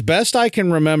 And as best I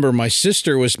can remember, my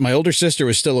older sister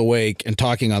was still awake and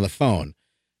talking on the phone.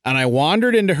 And I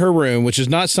wandered into her room, which is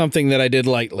not something that I did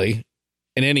lightly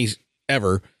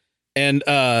ever. And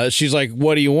she's like,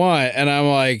 "What do you want?" And I'm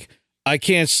like, "I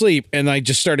can't sleep." And I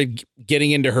just started getting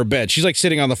into her bed. She's like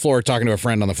sitting on the floor talking to a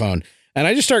friend on the phone. And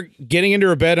I just start getting into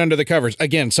her bed under the covers.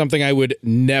 Again, something I would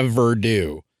never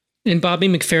do. And Bobby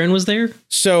McFerrin was there?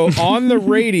 So on the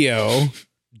radio,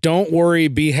 "Don't Worry,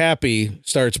 Be Happy"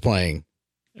 starts playing.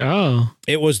 Oh.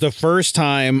 It was the first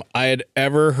time I had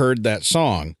ever heard that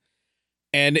song.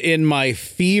 And in my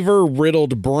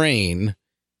fever-riddled brain,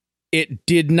 it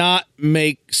did not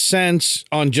make sense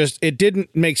it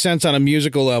didn't make sense on a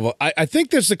musical level. I think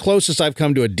that's the closest I've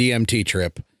come to a DMT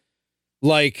trip.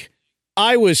 Like,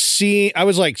 I was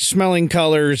like smelling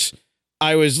colors.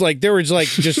 I was like, there was like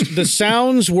just the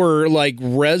sounds were like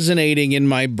resonating in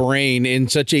my brain in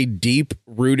such a deep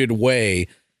rooted way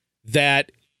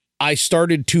that I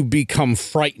started to become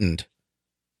frightened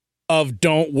of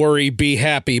 "Don't Worry, Be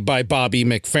Happy" by Bobby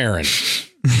McFerrin.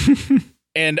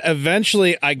 And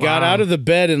eventually I got out of the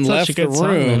bed and left the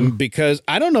room because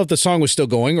I don't know if the song was still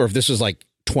going or if this was like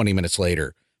 20 minutes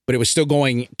later, but it was still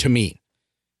going to me.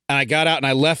 And I got out and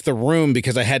I left the room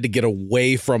because I had to get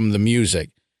away from the music.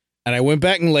 And I went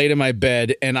back and laid in my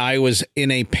bed and I was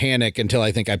in a panic until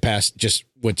I think I just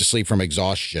went to sleep from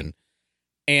exhaustion.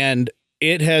 And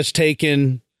it has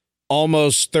taken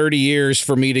almost 30 years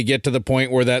for me to get to the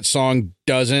point where that song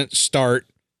doesn't start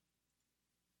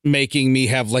making me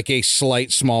have like a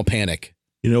slight small panic.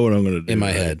 You know what I'm going to do in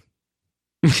my head.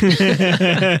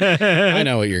 I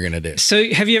know what you're going to do.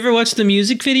 So have you ever watched the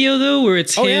music video though, where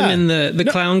it's him and the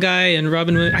clown guy and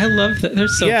Robin Williams? I love that. They're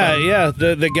so fun. Yeah.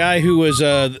 The guy who was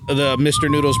the Mr.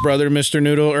 Noodle's brother, Mr.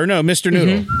 Noodle, or no, Mr.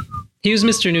 Noodle. Mm-hmm. He was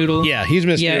Mr. Noodle. Yeah, he's Mr.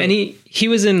 Noodle. Yeah, and he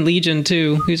was in Legion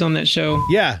too. He was on that show.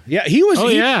 Yeah, he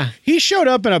was. He showed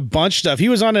up in a bunch of stuff. He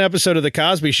was on an episode of The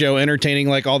Cosby Show entertaining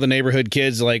like all the neighborhood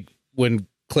kids, like when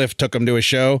Cliff took him to a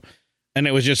show, and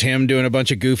it was just him doing a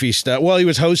bunch of goofy stuff. Well, he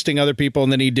was hosting other people,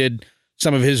 and then he did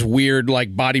some of his weird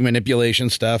like body manipulation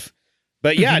stuff.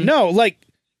 But yeah, no, like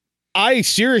I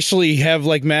seriously have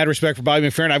like mad respect for Bobby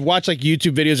McFerrin. I've watched like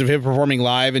YouTube videos of him performing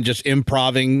live and just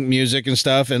improvising music and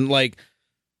stuff, and like.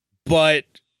 But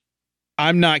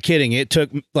I'm not kidding. It took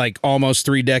like almost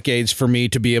 3 decades for me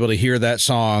to be able to hear that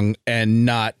song and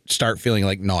not start feeling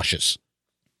like nauseous.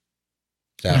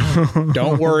 So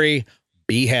Don't Worry,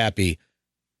 Be Happy.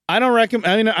 I don't recommend.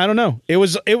 I mean, I don't know. It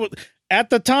was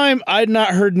at the time I'd not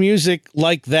heard music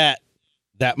like that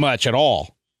much at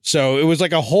all. So it was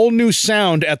like a whole new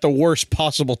sound at the worst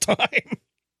possible time.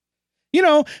 You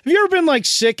know, have you ever been like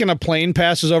sick and a plane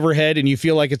passes overhead and you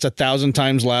feel like it's 1,000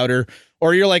 times louder?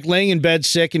 Or you're like laying in bed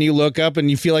sick and you look up and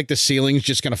you feel like the ceiling's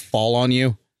just going to fall on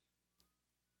you?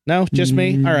 No, just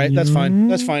me? All right, that's fine.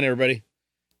 That's fine, everybody.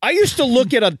 I used to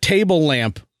look at a table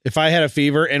lamp if I had a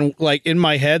fever and like in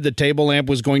my head, the table lamp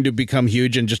was going to become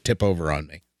huge and just tip over on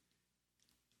me.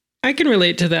 I can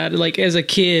relate to that. Like as a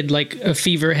kid, like a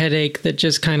fever headache that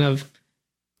just kind of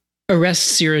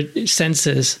arrests your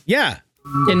senses. Yeah.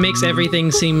 It makes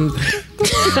everything seem...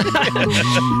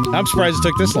 I'm surprised it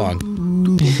took this long.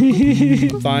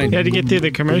 Fine. You had to get through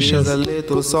the commercials. A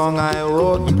little song I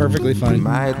wrote. I'm perfectly fine. You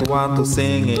might want to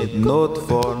sing it note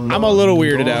for note. I'm a little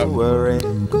weirded out. Worry.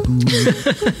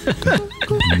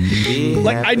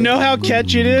 Like I know how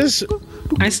catchy it is,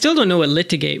 I still don't know what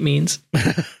litigate means.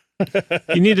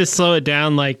 You need to slow it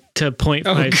down like to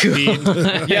 0.5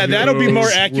 speed. Yeah, that'll be more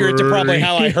accurate to probably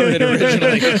how I heard it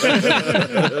originally.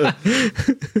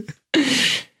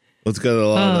 It's got a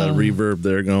lot of that reverb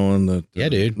there going. Yeah,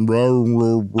 dude.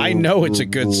 I know it's a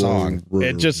good song.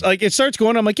 It just like it starts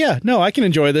going. I'm like, yeah, no, I can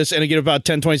enjoy this. And I get about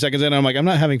 10, 20 seconds in. And I'm like, I'm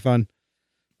not having fun.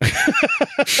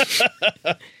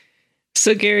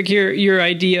 So, Garrick, your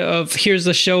idea of here's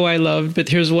the show I loved, but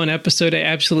here's one episode I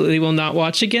absolutely will not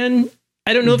watch again.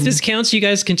 I don't know if this counts. You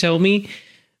guys can tell me.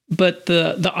 But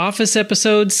the Office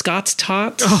episode, Scott's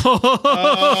Tots. I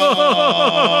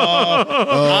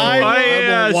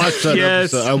won't watch that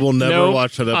episode. I will never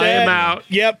watch that episode. I am out.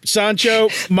 Yep, Sancho,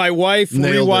 my wife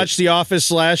Nailed rewatched it. The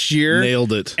Office last year.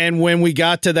 Nailed it. And when we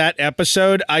got to that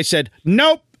episode, I said,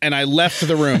 nope. And I left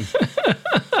the room.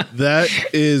 That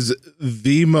is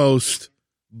the most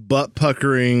butt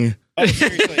puckering. Oh,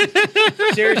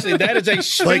 seriously, that is a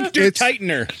sphincter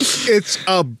tightener. It's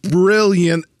a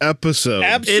brilliant episode.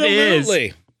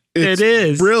 Absolutely. It's It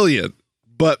is. brilliant.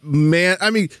 But man,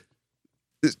 I mean,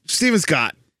 Steven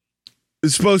Scott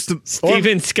is supposed to.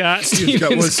 Steven Scott.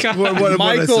 Steven Scott.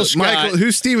 Michael Scott.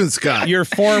 Who's Steven Scott? Your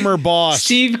former boss.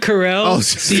 Steve Carell. Oh,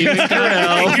 Steven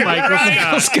Carell.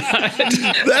 Michael Scott.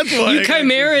 That's why You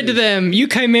chimeraed them. You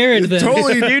chimeraed them.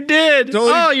 Totally, You did.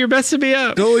 Totally- Oh, you're messing me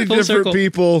up. totally Full different circle.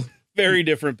 people. Very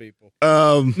different people.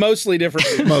 Um, Mostly different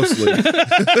people. mostly.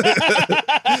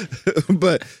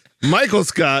 But Michael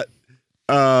Scott,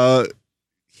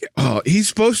 he's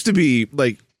supposed to be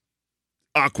like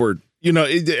awkward. You know,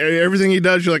 everything he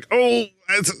does, you're like,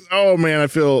 oh man, I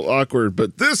feel awkward.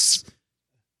 But this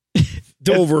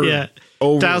over.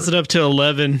 Dials it up to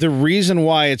 11. The reason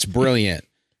why it's brilliant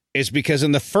is because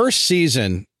in the first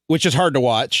season, which is hard to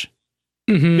watch,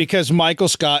 because Michael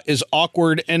Scott is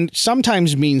awkward and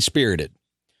sometimes mean-spirited.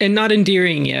 And not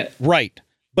endearing yet. Right.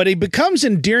 But he becomes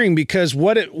endearing because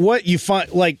what you find,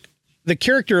 like, the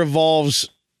character evolves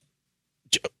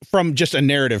from just a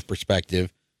narrative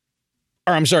perspective.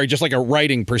 Or I'm sorry, just like a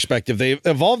writing perspective. They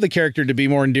evolve the character to be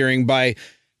more endearing by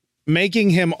making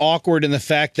him awkward in the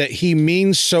fact that he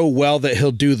means so well that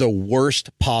he'll do the worst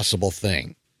possible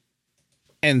thing.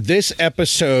 And this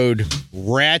episode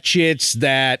ratchets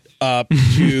that up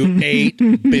to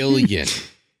 8 billion.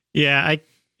 Yeah, I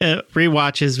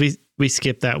rewatches. We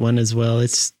skipped that one as well.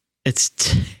 It's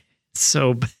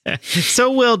so bad, so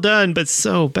well done, but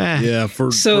so bad. Yeah.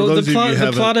 For So those the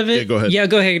plot of it. Yeah, go ahead. Yeah,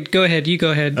 go ahead. You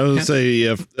go ahead. I was gonna say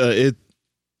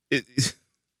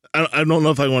I don't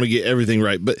know if I want to get everything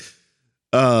right, but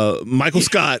Michael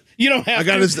Scott. You don't have I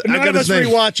got to. his- I None got of his us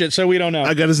name. rewatch it, so we don't know.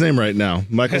 I got his name right now,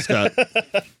 Michael Scott.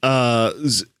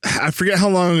 I forget how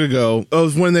long ago. Oh, it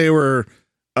was when they were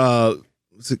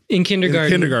In kindergarten.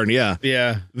 in kindergarten. Yeah,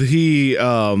 yeah. he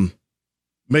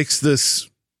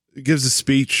gives a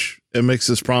speech and makes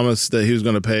this promise that he was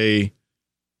going to pay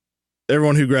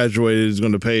everyone who graduated is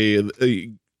going to pay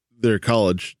their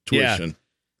college tuition.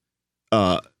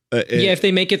 If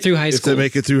they make it through high if school. they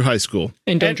make it through high school.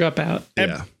 and don't drop out.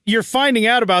 And Yeah. you're finding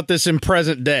out about this in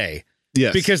present day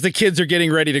Yes. because the kids are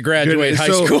getting ready to graduate high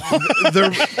So school.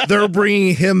 they're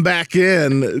bringing him back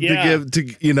in Yeah.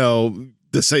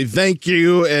 to say thank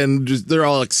you, and just, they're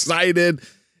all excited.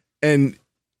 And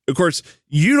of course,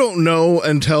 you don't know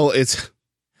until it's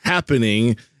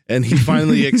happening, and he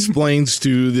finally explains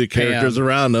to the characters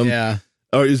around him. Yeah.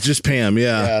 Oh, it's just Pam.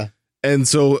 Yeah. And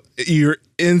so you're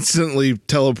instantly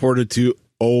teleported to,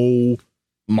 oh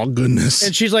my goodness.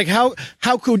 And she's like,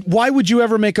 why would you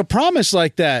ever make a promise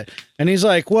like that? And he's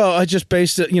like, well, I just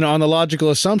based it, on the logical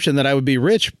assumption that I would be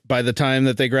rich by the time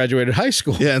that they graduated high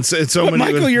school. Yeah. And so But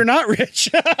many. Michael, you're not rich.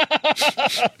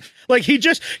 Like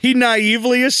he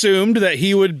naively assumed that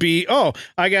he would be,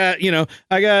 I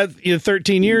got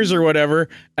 13 years or whatever,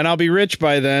 and I'll be rich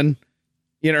by then.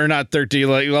 Or not 13,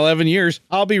 like 11 years.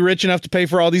 I'll be rich enough to pay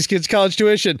for all these kids' college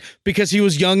tuition because he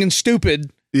was young and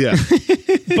stupid. Yeah.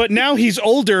 But now he's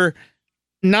older,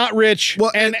 not rich,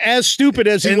 and as stupid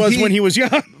as he was when he was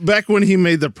young. Back when he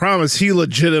made the promise, he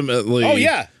legitimately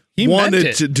he wanted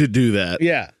meant it. to do that.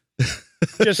 Yeah.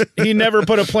 Just he never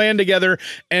put a plan together,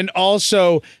 and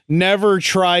also never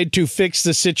tried to fix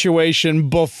the situation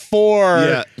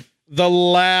before the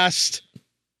last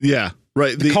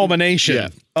right. The culmination. Yeah.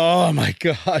 Oh my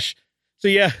gosh. So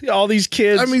yeah, all these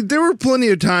kids. I mean, there were plenty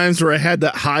of times where I had to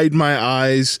hide my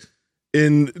eyes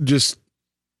in just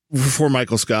for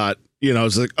Michael Scott. I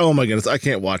was like, oh my goodness, I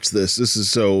can't watch this. This is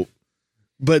so.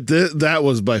 But that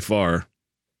was by far.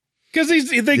 Because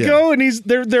they go and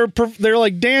they're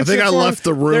like dancing. I think I left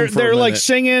the room. They're like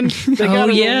singing. They got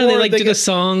an They award. did a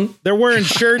song. They're wearing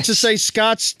shirts that say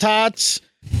Scott's Tots.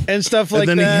 and stuff like and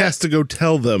then that. he has to go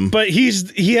tell them. But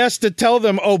he has to tell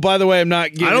them, oh, by the way, I'm not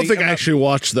giving. I don't think I actually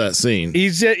watched that scene. He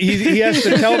has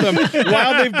to tell them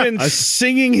while they've been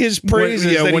singing his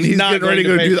praises. When he's not getting ready to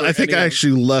going go do pay that, I for think I anything.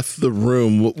 actually left the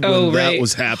room when that right.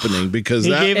 was happening because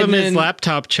He that gave him And his then-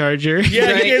 laptop charger.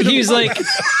 Yeah, Right? He was like,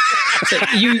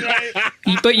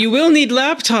 but you will need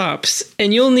laptops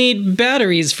and you'll need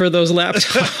batteries for those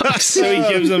laptops. So he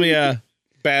gives them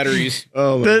batteries.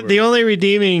 oh my word. The only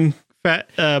redeeming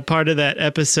part of that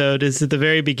episode is at the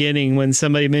very beginning when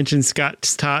somebody mentions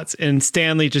Scott's Tots and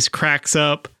Stanley just cracks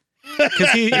up because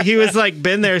he was like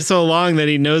been there so long that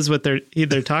he knows what they're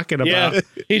talking about. Yeah,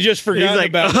 he just forgot He's like,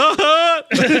 about.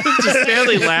 just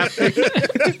Stanley laughing.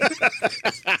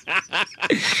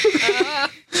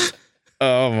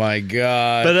 Oh my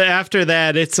god! But after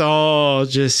that, it's all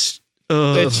just.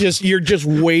 It's just you're just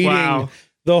waiting Wow.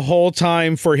 the whole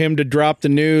time for him to drop the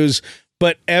news.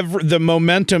 But the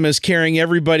momentum is carrying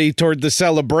everybody toward the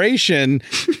celebration,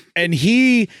 and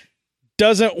he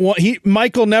doesn't want.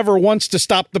 Michael never wants to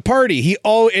stop the party. He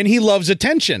loves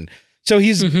attention, so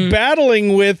he's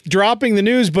battling with dropping the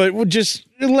news, but would just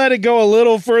let it go a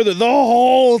little further the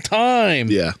whole time.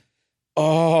 yeah.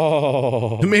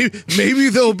 Oh, Maybe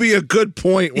there'll be a good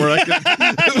point where I can.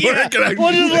 Where I can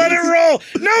we'll just let it roll.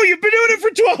 No, you've been doing it for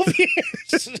 12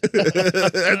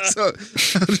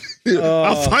 years.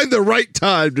 I'll find the right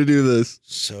time to do this.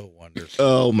 So wonderful.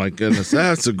 Oh my goodness,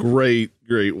 that's a great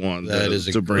one. That is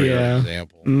a to bring great up. Yeah.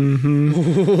 example.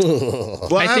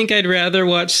 Well, I think I'd rather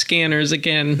watch Scanners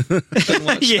again than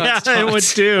watch Yeah, Scott's I would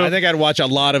Tots. too. I think I'd watch a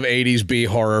lot of 80s B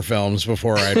horror films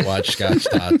before I'd watch Scott's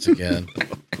Tots again.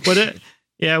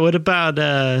 What about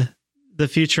the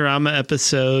Futurama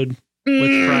episode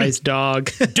with Fry's dog?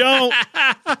 Don't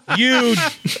you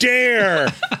dare.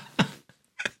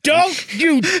 Don't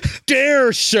you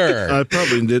dare, sir. I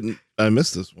probably didn't. I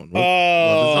missed this one.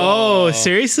 Oh,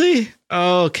 seriously?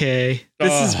 Okay.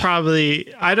 This is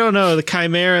probably, I don't know, the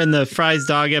Chimera and the Fry's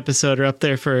dog episode are up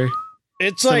there for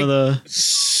It's some like of the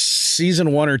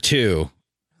season 1 or 2.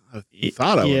 I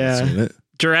thought I would have Yeah. seen it.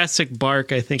 Jurassic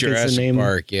Bark, I think is Jurassic the name.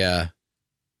 Park, yeah.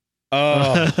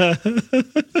 Oh,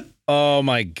 oh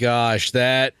my gosh.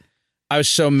 I was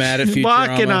so mad at Futurama.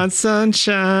 Walking on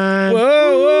sunshine.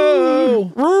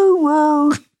 Whoa,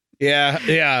 whoa.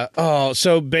 Yeah. Oh,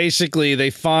 so basically they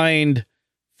find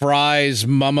Fry's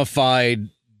mummified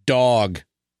dog,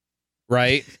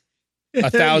 right?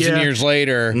 1,000 Yeah. years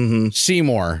later,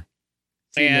 Seymour.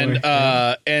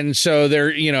 And so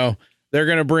they're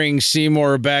going to bring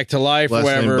Seymour back to life or Last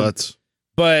name whatever. Butts.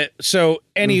 But so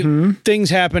things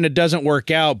happen, it doesn't work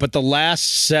out. But the last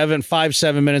 7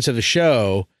 minutes of the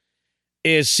show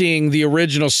is seeing the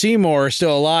original Seymour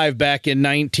still alive back in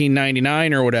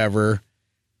 1999 or whatever.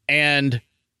 And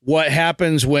what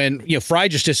happens when Fry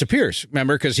just disappears,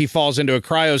 remember, because he falls into a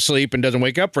cryo sleep and doesn't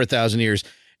wake up for 1,000 years.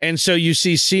 And so you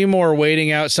see Seymour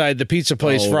waiting outside the pizza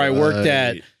place Fry worked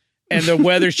at. And the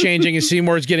weather's changing, and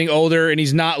Seymour's getting older, and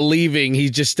he's not leaving.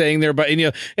 He's just staying there. But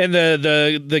and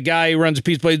the guy who runs a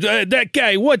pizza place, that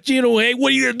guy, hey, what are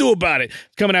you gonna do about it?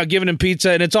 Coming out giving him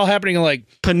pizza, and it's all happening in like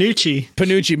Mr.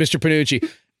 Panucci,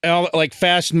 all like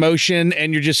fast motion,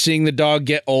 and you're just seeing the dog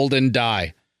get old and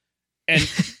die. And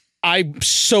I'm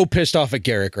so pissed off at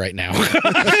Garrick right now.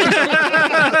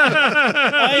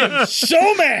 I am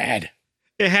so mad.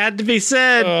 It had to be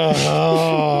said.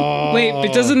 Wait,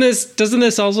 but doesn't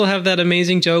this also have that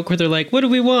amazing joke where they're like, "What do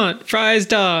we want? Fry's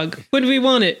dog. What do we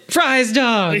want it? Fry's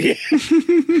dog."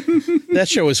 That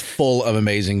show is full of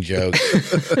amazing jokes.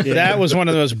 That was one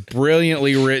of the most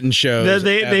brilliantly written shows.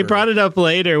 They ever. brought it up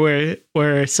later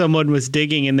where someone was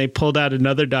digging and they pulled out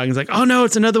another dog. It's like, oh no,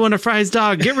 it's another one of Fry's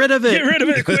dog. Get rid of it. Get rid of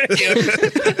it quick.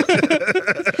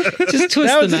 Just twist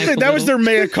That the was, knife. that was their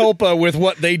mea culpa with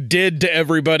what they did to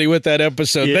everybody with that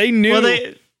episode. Yeah. They knew.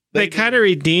 Well, they kind of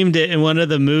redeemed it in one of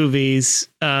the movies.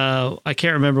 I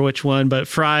can't remember which one, but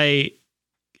Fry,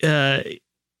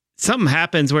 something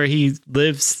happens where he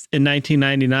lives in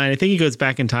 1999. I think he goes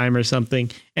back in time or something,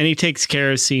 and he takes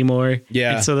care of Seymour.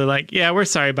 Yeah. And so they're like, yeah, we're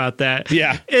sorry about that.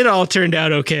 Yeah. It all turned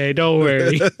out okay. Don't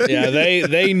worry. Yeah,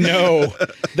 they know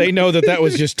that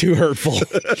was just too hurtful.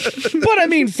 But I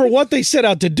mean, for what they set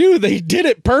out to do, they did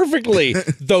it perfectly.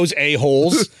 Those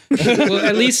a-holes. Well,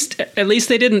 at least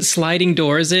they didn't sliding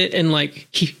doors it, and like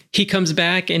he comes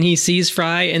back and he sees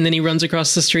Fry, and then he runs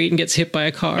across the street and gets hit by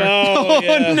a car. Oh,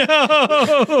 yeah.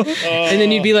 No. And then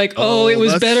you'd be like, oh, it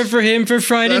was better for him for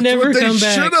Fry to That's never what they come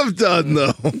back. should have done,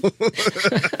 though.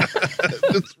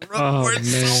 Oh, man.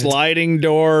 Sliding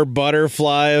door,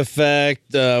 butterfly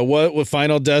effect, what with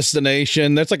Final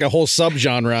Destination. That's like a whole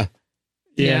subgenre.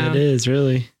 Yeah, Yeah. it is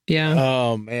really. Yeah.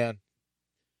 Oh man.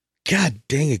 God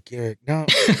dang it, Garrett. No.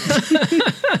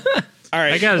 All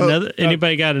right. I got another.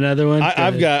 Anybody got another one?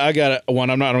 I got one.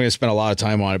 I'm not going to spend a lot of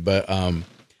time on it, but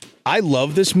I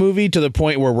love this movie to the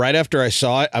point where right after I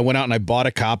saw it, I went out and I bought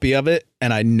a copy of it,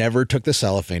 and I never took the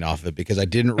cellophane off it because I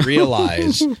didn't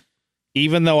realize,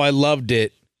 even though I loved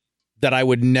it, that I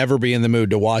would never be in the mood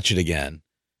to watch it again.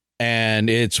 And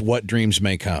it's What Dreams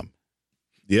May Come.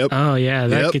 Yep. Oh yeah,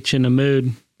 that gets you in the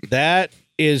mood. That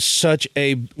is such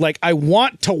a, like, I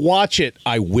want to watch it.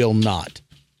 I will not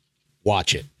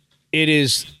watch it. It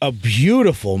is a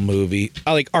beautiful movie,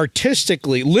 like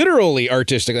artistically, literally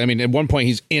artistically. I mean, at one point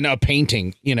he's in a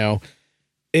painting, you know,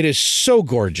 it is so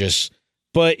gorgeous,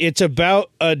 but it's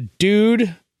about a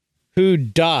dude who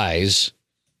dies,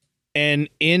 and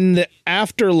in the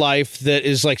afterlife that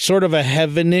is like sort of a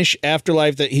heavenish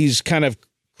afterlife that he's kind of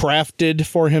crafted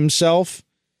for himself,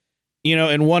 you know,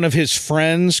 and one of his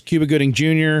friends, Cuba Gooding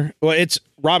Jr., well, it's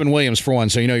Robin Williams for one,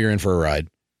 so you know you're in for a ride.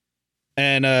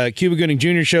 And Cuba Gooding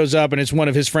Jr. shows up, and it's one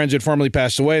of his friends who had formerly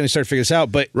passed away, and they start to figure this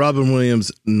out. But Robin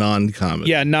Williams, non-comedy.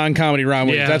 yeah, non-comedy Robin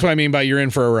Williams. Yeah. That's what I mean by you're in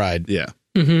for a ride. Yeah.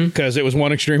 Because it was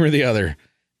one extreme or the other.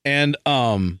 And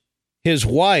his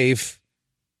wife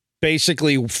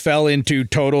basically fell into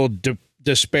total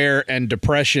despair and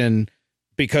depression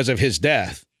because of his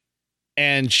death.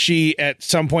 And she, at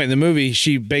some point in the movie,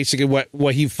 she basically,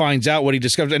 what he finds out, what he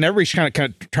discovers, and everybody's kind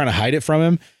of trying to hide it from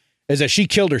him, is that she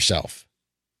killed herself.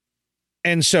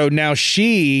 And so now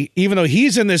she, even though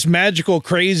he's in this magical,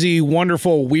 crazy,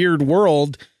 wonderful, weird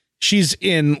world, she's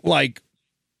in like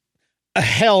a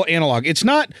hell analog.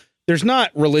 There's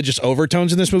not religious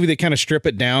overtones in this movie. They kind of strip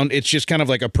it down. It's just kind of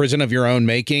like a prison of your own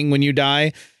making when you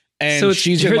die. And So it's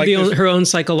she's in like her own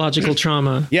psychological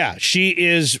trauma. yeah, she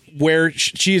is where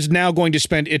she is now going to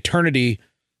spend eternity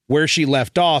where she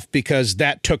left off because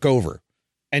that took over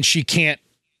and she can't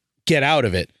get out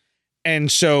of it.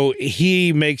 And so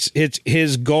he makes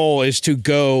his goal is to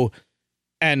go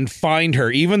and find her.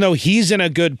 Even though he's in a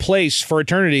good place for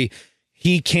eternity,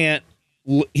 he can't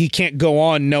go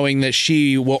on knowing that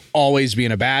she will always be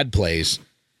in a bad place.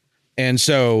 And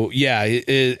so, yeah,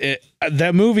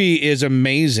 that movie is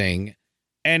amazing.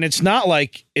 And it's not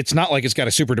like it's got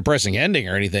a super depressing ending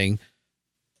or anything.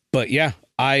 But yeah,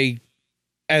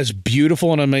 as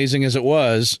beautiful and amazing as it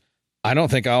was, I don't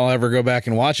think I'll ever go back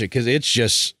and watch it because it's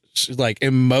just like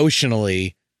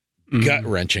emotionally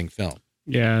gut-wrenching film.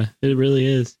 Yeah, it really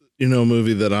is. You know a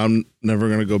movie that I'm never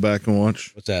going to go back and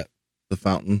watch? What's that? The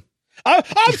Fountain. I'm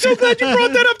so glad you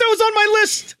brought that up. That was on my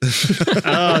list.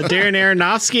 Oh, Darren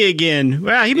Aronofsky again.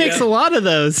 Wow, he makes a lot of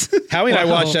those. Howie and I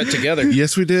watched that together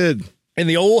Yes, we did. in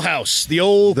the old house, the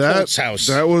old Colts house.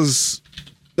 That was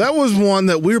one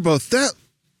that we were both, that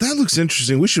looks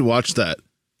interesting. We should watch that.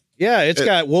 Yeah, it's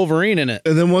got Wolverine in it.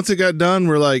 And then once it got done,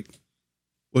 we're like,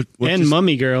 what And just,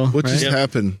 Mummy Girl. what right? just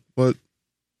happened? What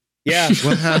Yeah.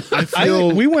 happened? I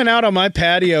feel we went out on my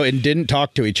patio and didn't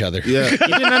talk to each other. yeah. You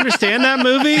didn't understand that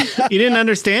movie? You didn't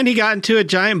understand? He got into a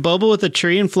giant bubble with a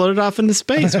tree and floated off into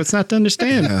space. What's not to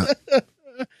understand?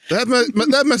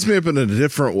 That messed me up in a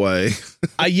different way.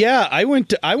 I went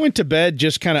to bed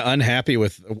just kind of unhappy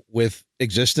with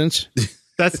existence.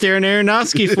 That's Darren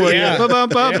Aronofsky for Yeah.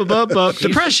 you.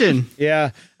 Depression.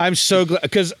 Yeah, I'm so glad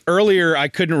because earlier I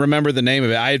couldn't remember the name of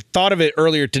it. I had thought of it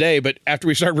earlier today, but after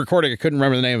we started recording, I couldn't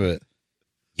remember the name of it.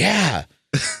 Yeah,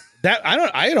 that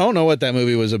I don't know what that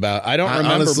movie was about. I don't remember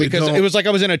honestly because don't. it was like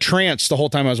I was in a trance the whole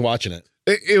time I was watching it.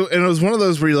 And it was one of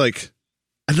those where you're like,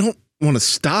 I don't want to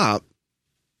stop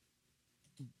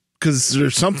because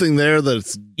there's something there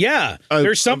that's Yeah,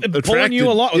 there's something pulling attracted- you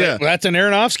along. yeah. That's an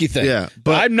Aronofsky thing. Yeah, but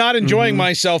but- I'm not enjoying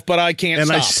myself, but I can't and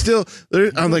stop. I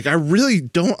still I'm like, I really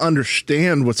don't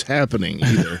understand what's happening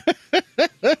either.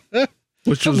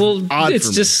 Which was Well, odd it's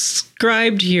for me.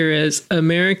 described here as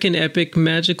American epic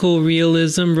magical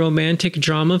realism romantic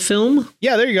drama film.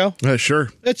 Yeah, there you go. Sure.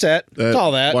 That's it. That's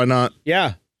all that. Why not?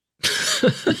 Yeah.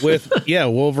 With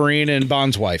Wolverine and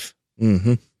Bond's wife.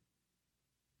 Mm-hmm.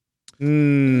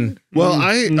 Well,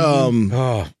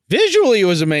 I Visually it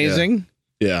was amazing.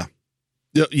 yeah.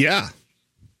 It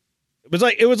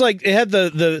was like it had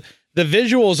the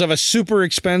visuals of a super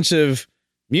expensive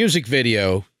music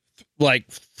video like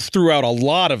throughout a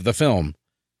lot of the film.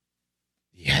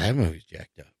 Yeah, that movie's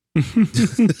jacked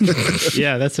up.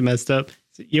 Yeah, that's a messed up.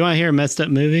 You want to hear a messed up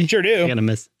movie? Sure do. I got a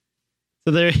mess.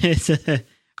 So there is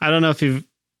I don't know if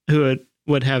who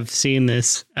would have seen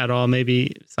this at all.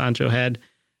 Maybe Sancho had.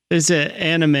 There's an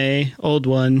anime, old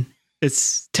one.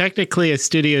 It's technically a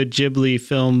Studio Ghibli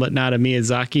film, but not a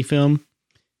Miyazaki film.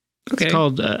 Okay. It's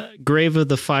called Grave of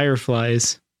the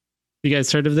Fireflies. You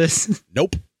guys heard of this?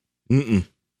 Nope. Mm-mm.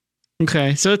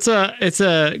 Okay, so it's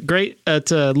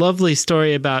a lovely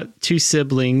story about two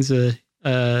siblings,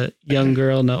 a young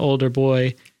girl and an older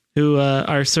boy, who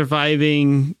are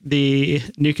surviving the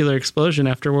nuclear explosion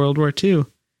after World War II,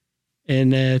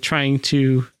 and trying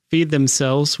to feed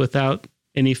themselves without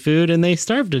any food, and they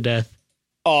starve to death.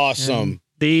 Awesome.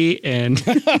 The end.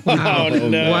 Wow.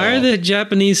 no. Why are the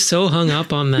Japanese so hung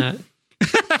up on that?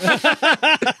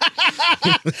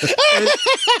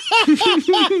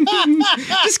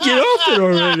 Just get off it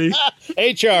already.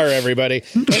 HR, everybody.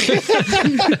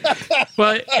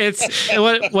 Well, it's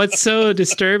what's so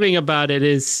disturbing about it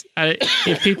is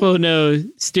if people know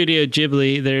Studio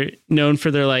Ghibli, they're known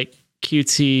for their like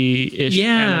cutesy-ish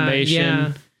animation.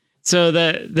 Yeah. So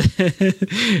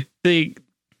the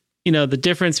the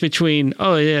difference between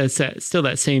it's still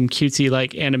that same cutesy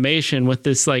like animation with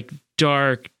this like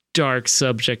dark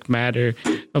subject matter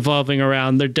evolving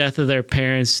around their death of their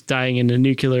parents dying in a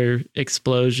nuclear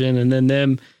explosion, and then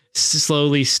them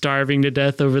slowly starving to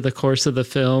death over the course of the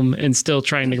film and still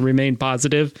trying to remain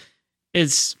positive.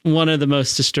 It's one of the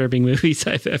most disturbing movies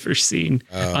I've ever seen,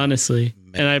 honestly.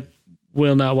 man. And I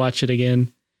will not watch it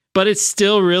again. But it's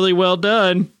still really well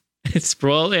done. It's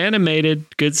well animated,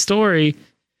 good story,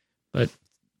 but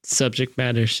subject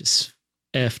matter's just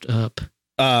effed up.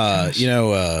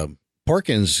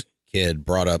 Porkins kid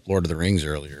brought up Lord of the Rings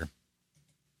earlier.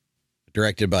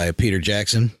 Directed by Peter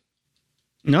Jackson.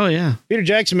 Oh, yeah. Peter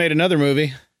Jackson made another movie.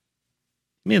 He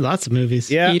made lots of movies.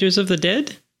 Yeah. Eaters of the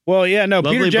Dead? Well, yeah, no,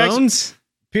 Lovely Bones,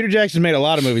 Peter Jackson made a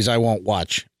lot of movies I won't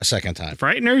watch a second time.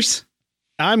 Frighteners.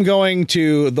 I'm going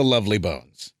to The Lovely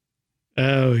Bones.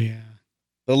 Oh, yeah.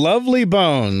 The Lovely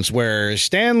Bones, where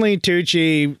Stanley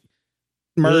Tucci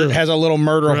Ugh. has a little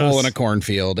murder Gross. hole in a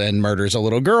cornfield and murders a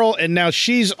little girl. And now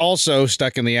she's also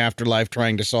stuck in the afterlife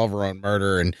trying to solve her own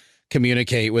murder and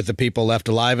communicate with the people left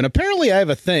alive. And apparently I have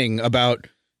a thing about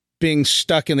being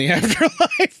stuck in the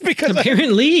afterlife because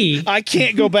Apparently. I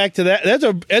can't go back to that.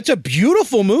 That's a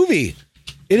beautiful movie.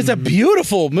 It is a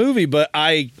beautiful movie, but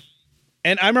I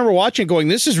remember watching it going,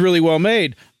 this is really well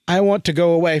made. I want to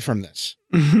go away from this.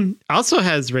 Also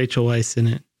has Rachel Weisz in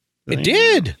it. It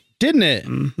did, didn't it?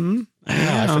 Mm-hmm.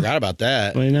 I forgot about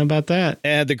that. What do you know about that?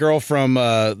 And the girl from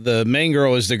the main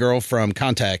girl is the girl from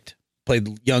Contact, played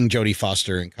young Jodie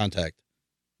Foster in Contact.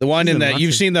 The one She's in in that lots you've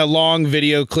of- seen the long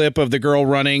video clip of the girl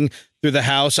running through the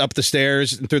house, up the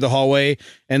stairs and through the hallway,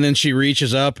 and then she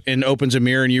reaches up and opens a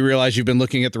mirror, and you realize you've been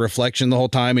looking at the reflection the whole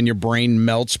time, and your brain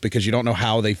melts because you don't know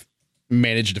how they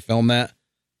managed to film that.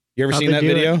 You ever How'd seen they that do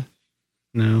it? video?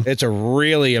 No. It's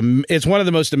it's one of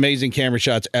the most amazing camera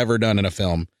shots ever done in a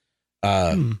film.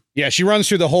 Yeah, she runs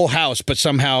through the whole house, but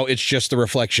somehow it's just the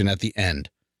reflection at the end.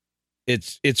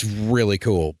 It's really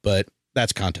cool, but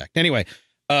that's Contact. Anyway,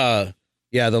 The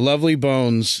Lovely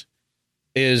Bones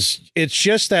it's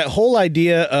just that whole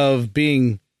idea of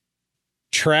being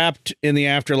trapped in the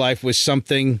afterlife with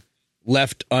something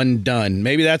left undone.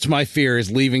 Maybe that's my fear, is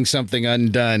leaving something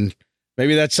undone.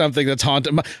 Maybe that's something that's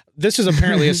haunted. This is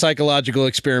apparently a psychological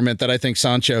experiment that I think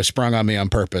Sancho sprung on me on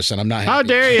purpose, and I'm not happy. How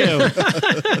dare you?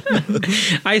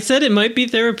 I said it might be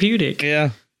therapeutic.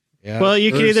 Yeah. Well,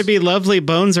 you could either be Lovely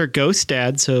Bones or Ghost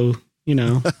Dad, so,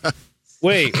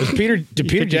 Wait, did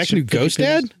Peter Jackson do Ghost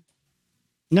Dad?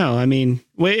 No, I mean,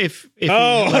 if you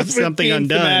left something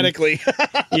undone. thematically.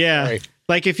 Yeah. Sorry.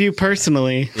 Like if you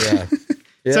personally. Yeah.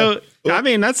 So, I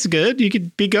mean, that's good. You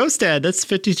could be Ghost Dad. That's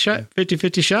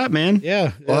 50-50 shot, man.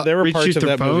 Yeah. Well, there were reach parts you of through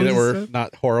that movie that phones were and stuff?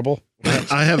 not horrible.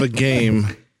 I have a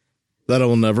game that I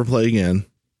will never play again,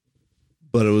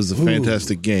 but it was a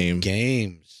fantastic game.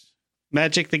 Games.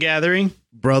 Magic the Gathering.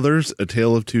 Brothers: A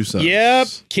Tale of Two Sons. Yep.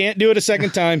 Can't do it a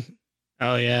second time.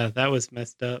 Oh, yeah. That was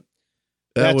messed up.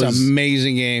 That's was an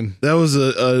amazing game. that was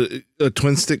a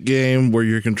twin stick game where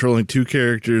you're controlling two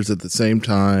characters at the same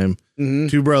time. Mhm.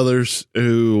 Two brothers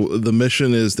who the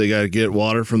mission is they got to get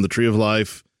water from the Tree of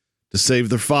Life to save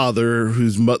their father,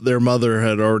 their mother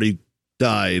had already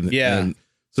died. Yeah. And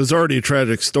so it's already a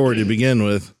tragic story to begin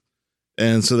with.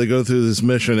 And so they go through this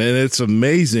mission, and it's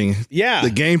amazing. Yeah. The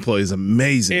gameplay is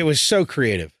amazing. It was so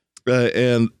creative.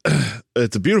 And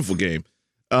it's a beautiful game.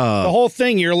 The whole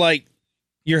thing,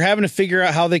 you're having to figure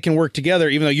out how they can work together,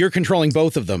 even though you're controlling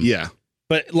both of them. Yeah.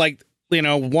 But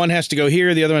one has to go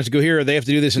here, the other one has to go here, or they have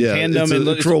to do this in tandem.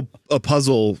 It's a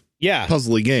puzzle, yeah.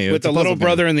 puzzly game. With It's a the little puzzle game.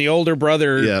 brother and the older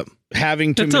brother Yeah.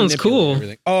 having to That sounds manipulate cool.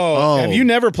 everything. Oh, have you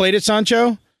never played it,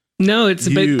 Sancho? No, it's a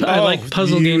bit. I like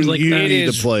puzzle games like you that. need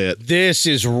is- to play it. This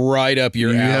is right up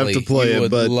your You alley. have to play You it,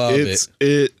 would but love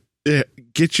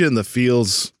it gets you in the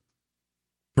feels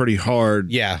pretty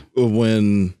hard. Yeah.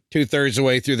 When 2/3 of the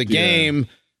way through the game,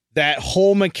 that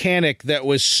whole mechanic that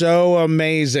was so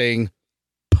amazing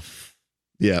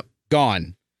Yeah.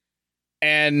 gone.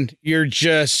 And you're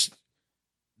just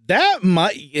that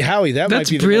might Howie, that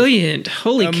That's might be brilliant.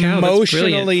 Holy the cow, most that's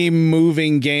brilliant. emotionally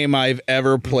moving game I've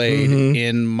ever played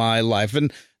in my life.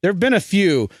 And there have been a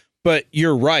few, but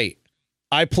you're right.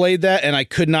 I played that and I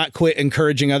could not quit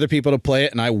encouraging other people to play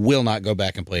it, and I will not go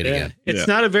back and play it again. It's Yeah.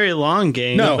 not a very long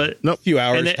game. No, but a few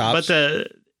hours but tops.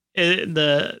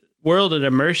 the world it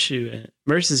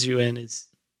immerses you in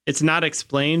it's not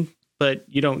explained, but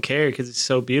you don't care because it's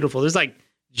so beautiful. There's like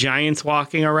giants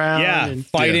walking around. Yeah, and,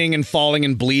 fighting and falling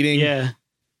and bleeding. yeah.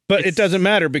 But it doesn't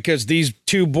matter because these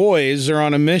two boys are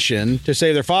on a mission to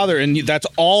save their father, and that's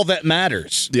all that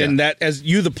matters. Yeah. And that, as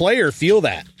you, the player, feel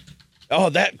that. Oh,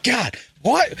 that God!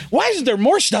 Why isn't there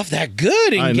more stuff that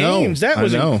good in I know, games? That I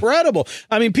was know. incredible.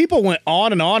 I mean, people went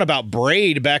on and on about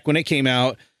Braid back when it came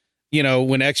out. You know,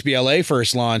 when XBLA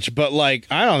first launched, but like,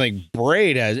 I don't think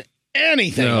Braid has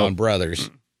anything No. on Brothers.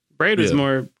 Braid was Yeah.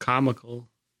 more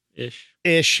comical-ish.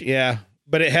 Ish, yeah.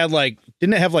 But it had like,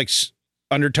 didn't it have like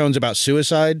undertones about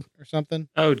suicide or something?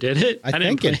 Oh, did it? I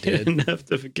didn't think it play did. enough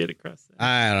to get across that.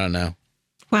 I don't know.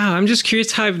 Wow, I'm just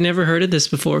curious how I've never heard of this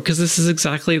before because this is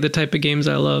exactly the type of games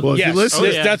I love. Well, if Yes, you listen, Oh,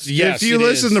 yeah. that's yes. if you it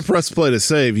listen is. to Press Play to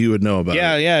Save, you would know about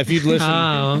Yeah, it. yeah. If you'd listen,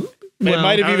 Oh, it well,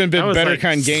 might have I- even I been was better like,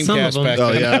 kind some of Gamecast them. back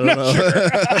Oh then. yeah, I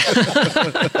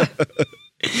don't know.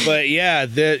 But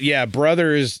yeah,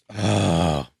 Brothers.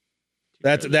 Oh,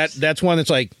 that's one that's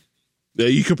like, Yeah,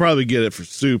 you could probably get it for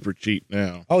super cheap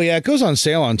now. oh yeah, it goes on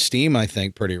sale on Steam, I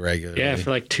think, pretty regularly. Yeah, for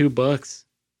like $2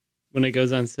 when it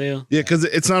goes on sale. Yeah, because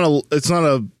it's not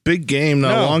a big game,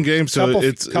 not No, a long game, so couple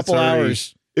it's already,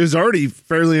 hours. It was already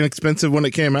fairly inexpensive when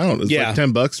it came out. It's Yeah. like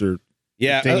 $10 or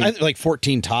Yeah, 15. like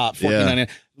 14 top, 14 Yeah. 99.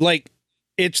 Like,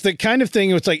 it's the kind of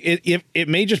thing. It's like it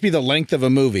may just be the length of a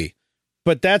movie,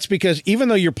 but that's because even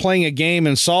though you're playing a game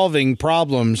and solving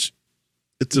problems,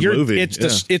 it's a movie. It's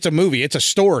yeah. it's a movie. It's a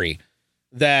story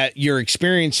that you're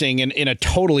experiencing in a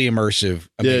totally immersive,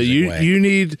 Yeah, amazing way. you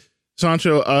need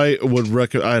Sancho.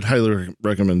 I'd highly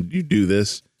recommend you do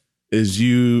this. Is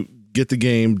you get the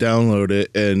game, download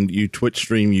it, and you Twitch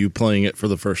stream you playing it for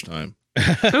the first time.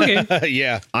 okay,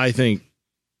 Yeah, I think,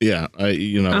 yeah,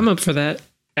 I'm up for that.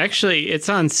 Actually, it's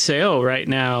on sale right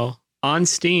now on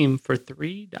Steam for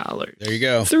 $3 there you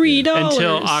go. $3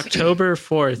 until October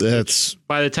 4th. That's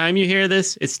By the time you hear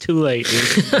this, it's too late.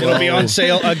 It'll be on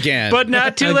sale again. But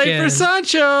not too late for Again.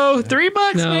 Sancho.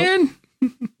 $3, No. man.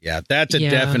 yeah, that's a Yeah.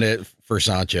 definite for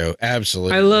Sancho.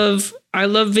 Absolutely. I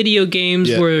love video games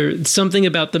Yeah. where something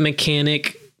about the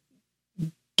mechanic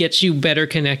gets you better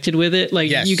connected with it. Like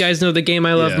Yes. you guys know the game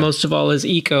I love Yeah. most of all is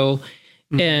Eco,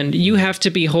 and you have to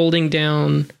be holding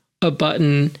down a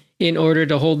button in order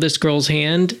to hold this girl's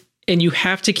hand, and you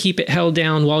have to keep it held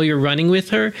down while you're running with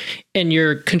her, and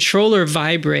your controller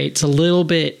vibrates a little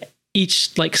bit each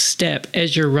like step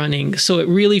as you're running, so it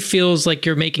really feels like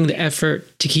you're making the effort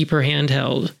to keep her hand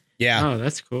held. yeah. Oh,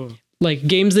 that's cool. Like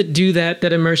games that do that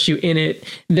immerse you in it.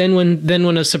 Then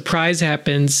when a surprise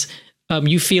happens,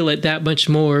 you feel it that much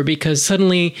more because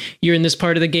suddenly you're in this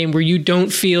part of the game where you don't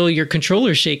feel your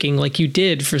controller shaking like you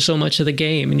did for so much of the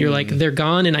game, and you're like, they're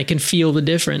gone, and I can feel the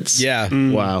difference. Yeah.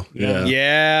 wow. Yeah.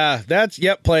 Yeah. That's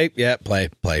play this.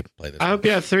 I hope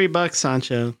you have $3,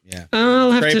 Sancho. Yeah.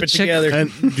 I'll have Scrape to it check. together.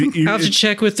 And I'll have to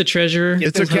check with the treasurer.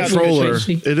 it's a the controller.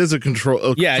 calculator. It is a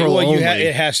control. Yeah, control well, only.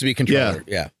 it has to be controller.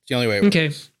 Yeah. It's the only way it works.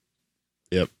 Okay.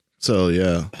 Yep. So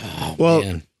yeah. Oh, Well,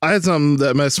 man. I had something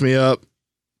that messed me up.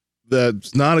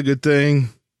 That's not a good thing.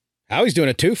 Howie's doing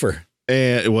a twofer.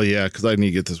 And well, yeah, because I need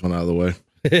to get this one out of the way.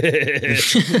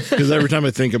 Because every time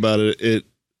I think about it,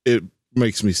 it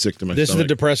makes me sick to my This is the stomach.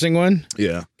 depressing one.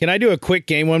 Yeah. Can I do a quick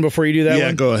game one before you do that Yeah,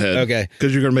 one? go ahead. Okay.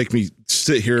 Because you're gonna make me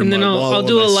sit here And then wallow I'll in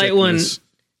do my a light one. sickness.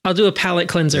 I'll do a palate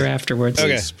cleanser afterwards.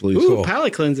 Okay. Please, please. Ooh, Cool.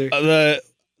 palate cleanser.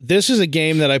 This is a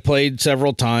game that I played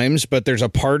several times, but there's a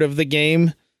part of the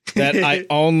game that I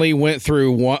only went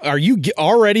through one. Are you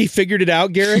already figured it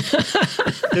out, Garrett?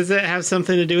 Does it have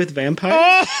something to do with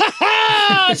vampires?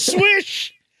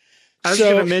 Swish. I was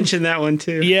so- going to mention that one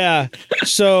too. Yeah.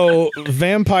 So,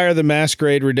 Vampire the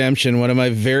Masquerade Redemption, one of my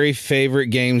very favorite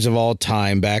games of all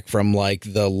time, back from like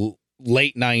the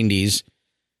late 90s.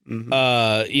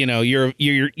 You know,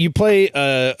 you play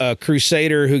a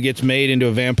crusader who gets made into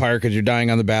a vampire because you're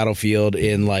dying on the battlefield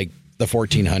in like the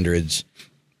 1400s.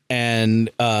 And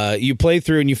you play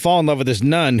through and you fall in love with this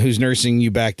nun who's nursing you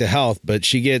back to health, but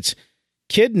she gets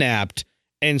kidnapped.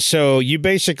 And so you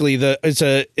basically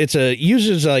it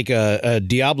uses like a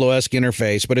Diablo-esque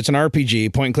interface, but it's an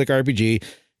RPG, point and click RPG.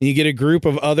 And you get a group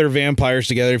of other vampires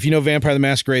together. If you know Vampire the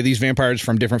Masquerade, these vampires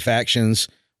from different factions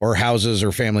or houses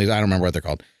or families, I don't remember what they're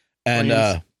called. And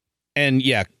Clans. and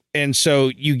yeah, And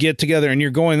so you get together and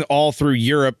you're going all through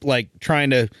Europe, like trying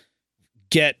to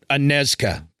get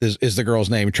Agnieszka is the girl's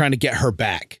name, trying to get her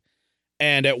back.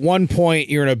 And at one point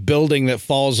you're in a building that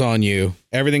falls on you.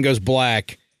 Everything goes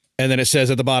black. And then it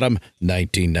says at the bottom,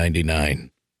 1999.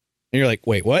 And you're like,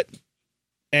 wait, what?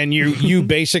 And you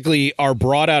basically are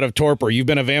brought out of torpor. You've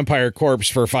been a vampire corpse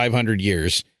for 500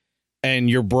 years and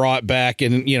you're brought back.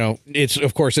 And, you know,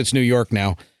 it's New York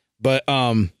now, but,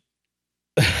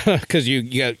 because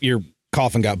your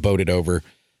coffin got boated over,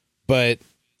 but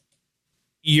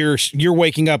you're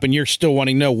waking up and you're still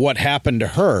wanting to know what happened to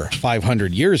her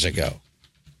 500 years ago.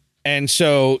 And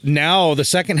so now the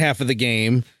second half of the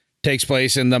game takes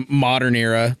place in the modern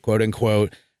era, quote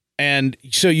unquote. And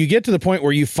so you get to the point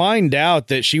where you find out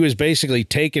that she was basically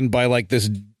taken by like this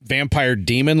vampire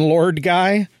demon lord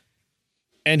guy.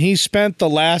 And he spent the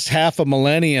last half a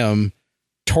millennium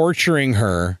torturing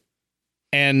her.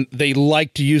 And they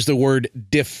like to use the word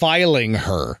defiling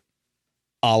her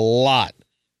a lot.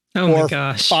 Oh my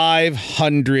gosh.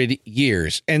 500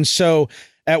 years. And so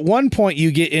at one point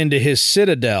you get into his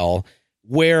citadel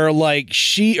where like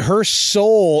her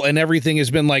soul and everything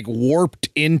has been like warped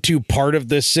into part of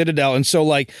this citadel. And so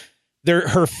like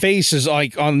her face is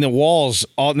like on the walls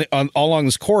all along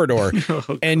this corridor.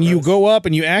 Oh, and you go up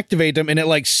and you activate them and it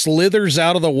like slithers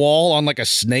out of the wall on like a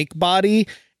snake body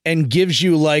and gives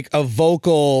you like a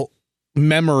vocal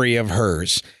memory of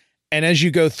hers. And as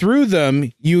you go through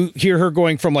them, you hear her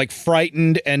going from like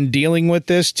frightened and dealing with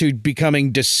this to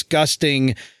becoming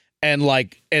disgusting and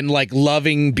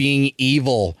loving being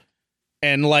evil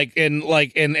and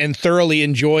thoroughly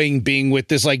enjoying being with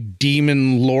this like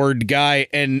demon lord guy.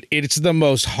 And it's the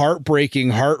most heartbreaking,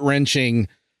 heart-wrenching,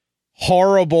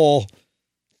 horrible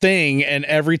thing. And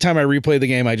every time I replay the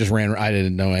game, I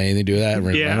didn't know anything to do with that.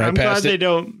 I'm glad they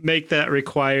don't make that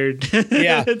required.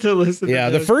 Yeah. To listen to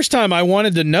the first time I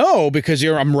wanted to know because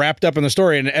I'm wrapped up in the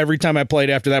story. And every time I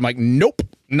played after that, I'm like, nope,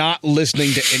 not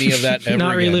listening to any of that ever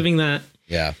Not again. reliving that.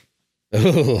 Yeah.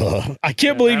 I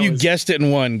can't believe you guessed it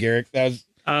in one, Garrick.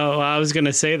 I was going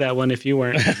to say that one if you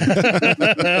weren't.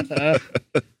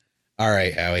 All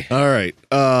right, Howie. All right.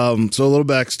 So a little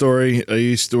backstory. I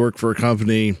used to work for a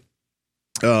company.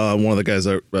 One of the guys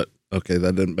but okay,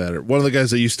 that didn't matter. One of the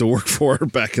guys I used to work for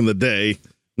back in the day,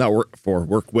 not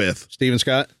work with. Steven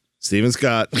Scott.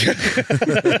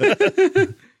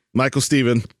 Michael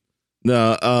Steven.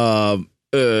 No,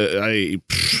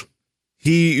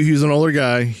 he was an older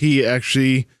guy. He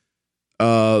actually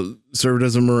served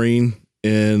as a Marine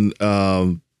in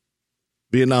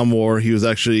Vietnam War. He was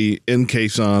actually in Khe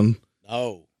Sanh.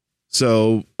 Oh.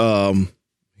 So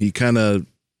he kind of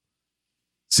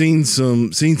seen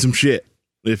some shit,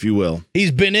 if you will.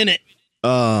 He's been in it.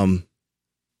 But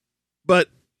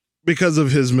because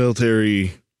of his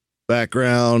military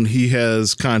background, he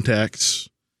has contacts,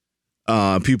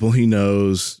 people he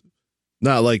knows.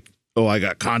 Not like, oh, I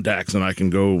got contacts and I can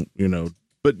go,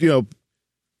 but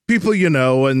people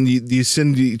and you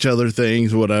send each other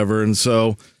things, whatever. And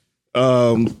so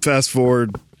fast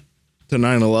forward to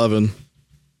 9/11.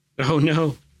 Oh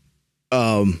no.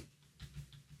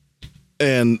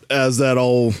 And as the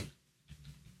whole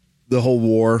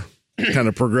war kind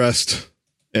of progressed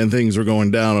and things were going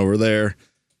down over there,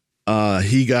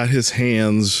 he got his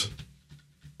hands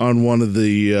on one of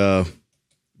the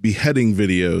beheading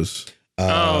videos.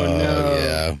 Oh no.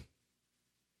 Yeah.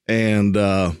 And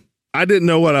I didn't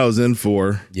know what I was in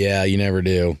for. Yeah, you never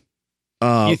do.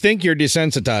 You think you're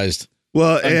desensitized.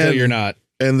 Well, until you're not.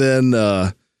 And then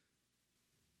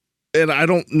and I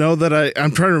don't know that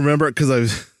I'm trying to remember it because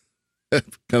I've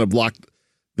kind of blocked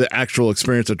the actual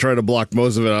experience. I try to block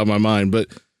most of it out of my mind, but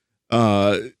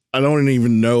I don't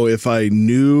even know if I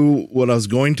knew what I was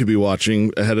going to be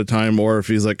watching ahead of time or if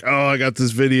he's like, oh, I got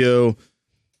this video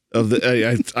of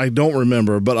the, I don't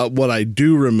remember, but what I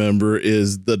do remember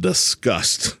is the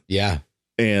disgust. Yeah.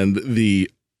 And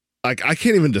I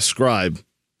can't even describe.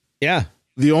 Yeah.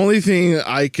 The only thing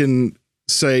I can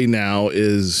say now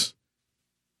is,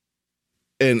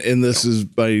 and this is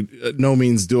by no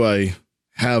means do I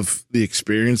have the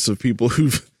experience of people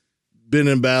who've been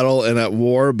in battle and at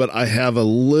war, but I have a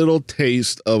little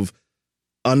taste of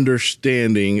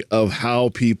understanding of how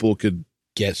people could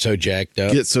get so jacked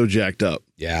up.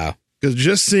 Yeah. Because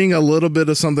just seeing a little bit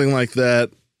of something like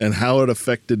that and how it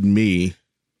affected me.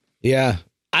 Yeah.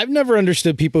 I've never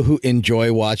understood people who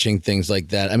enjoy watching things like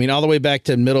that. I mean, all the way back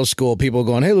to middle school, people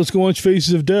going, hey, let's go watch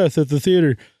Faces of Death at the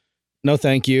theater. No,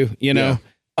 thank you. Yeah.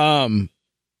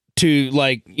 To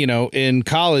like, in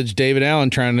college, David Allen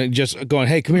trying to just going,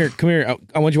 hey, come here.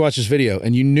 I want you to watch this video.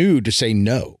 And you knew to say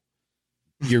no.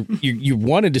 You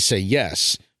wanted to say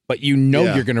yes, but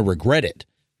you're going to regret it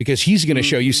because he's going to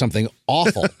show you something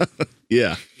awful.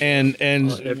 Yeah. And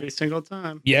Every single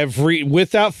time.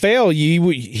 without fail,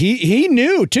 he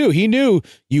knew too. He knew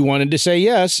you wanted to say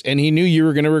yes, and he knew you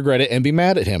were going to regret it and be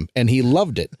mad at him, and he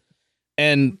loved it.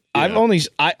 And I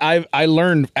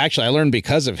learned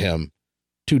because of him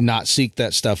to not seek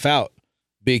that stuff out,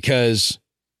 because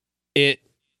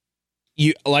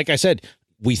like I said,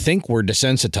 we think we're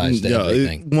desensitized to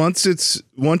everything.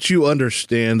 Once you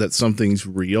understand that something's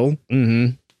real,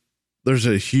 there's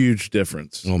a huge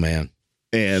difference. Oh man.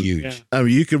 And huge. I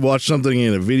mean, you could watch something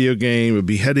in a video game, a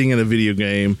beheading in a video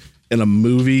game, in a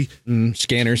movie.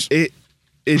 Scanners. I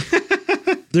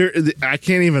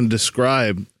can't even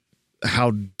describe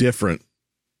how different.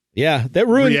 Yeah, that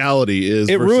ruins reality is.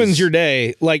 It ruins your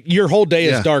day. Like your whole day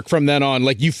is dark from then on.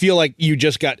 Like you feel like you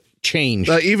just got changed.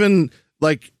 Even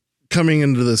like coming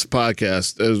into this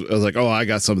podcast, I was like, oh, I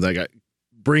got something. I got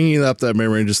bringing up that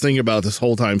memory and just thinking about this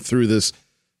whole time through this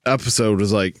episode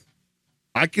was like,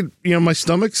 I could, my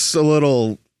stomach's a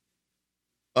little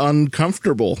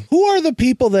uncomfortable. Who are the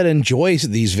people that enjoy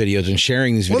these videos and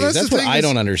sharing these videos? Well, that's what I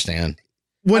don't understand.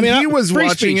 When he was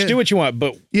watching it, do what you want,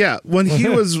 but yeah, when he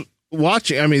was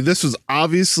watching, I mean, this was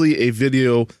obviously a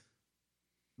video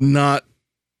not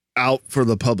out for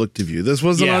the public to view. This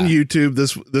wasn't on YouTube.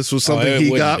 This was something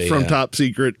he got from top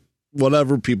secret,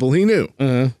 whatever people he knew.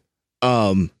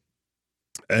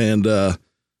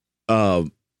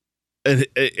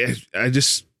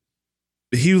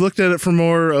 He looked at it for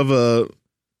more of a,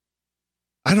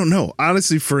 I don't know,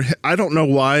 honestly, I don't know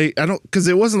why. Because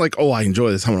it wasn't like, oh, I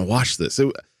enjoy this, I'm going to watch this.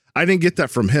 I didn't get that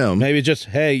from him. Maybe just,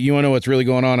 hey, you want to know what's really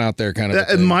going on out there kind of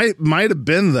thing. It might have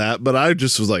been that, but I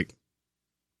just was like,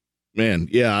 man,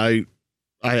 yeah, I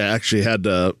actually had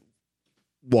to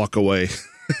walk away.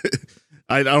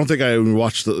 I don't think I even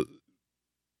watched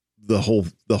the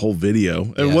whole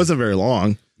video. It wasn't very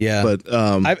long. Yeah. But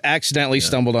I've accidentally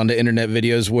stumbled onto internet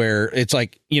videos where it's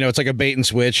like, it's like a bait and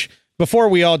switch. Before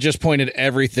we all just pointed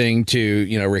everything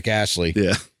to, Rick Astley.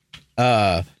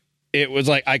 Yeah. It was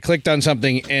like I clicked on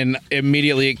something and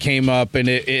immediately it came up and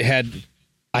it had,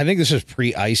 I think this was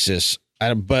pre-ISIS,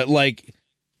 but like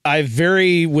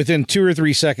within 2 or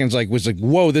 3 seconds, was like,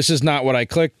 whoa, this is not what I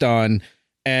clicked on.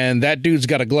 And that dude's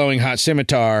got a glowing hot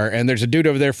scimitar and there's a dude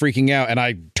over there freaking out. And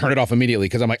I turn it off immediately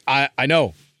because I'm like, I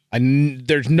know.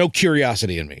 There's no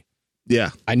curiosity in me.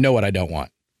 Yeah. I know what I don't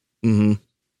want. Mm-hmm.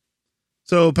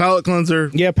 So palate cleanser.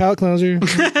 Yeah, palate cleanser.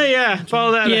 Yeah,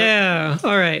 follow that. Yeah.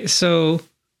 All right. So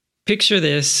picture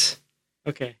this.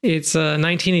 Okay. It's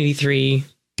 1983.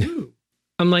 Ooh.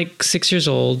 I'm like 6 years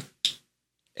old.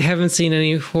 Haven't seen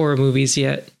any horror movies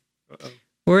yet. Uh-oh.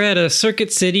 We're at a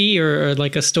Circuit City or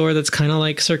like a store that's kind of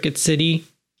like Circuit City.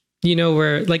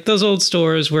 Where like those old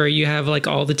stores where you have like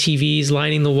all the TVs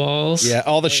lining the walls. Yeah,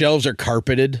 all the shelves are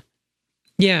carpeted.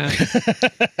 Yeah.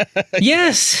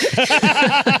 Yes.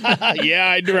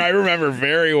 Yeah, I remember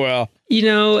very well.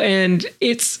 And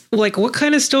it's like, what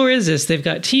kind of store is this? They've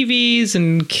got TVs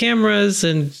and cameras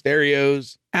and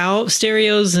stereos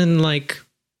and like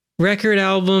record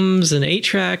albums and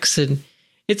 8-tracks, and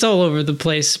it's all over the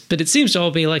place, but it seems to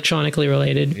all be electronically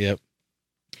related. Yep.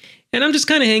 And I'm just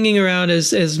kind of hanging around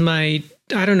as my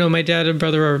dad and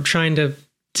brother are trying to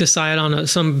decide on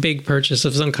some big purchase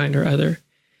of some kind or other.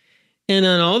 And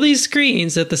on all these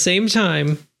screens at the same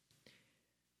time,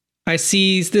 I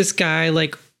see this guy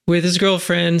like with his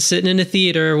girlfriend sitting in a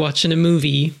theater watching a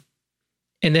movie.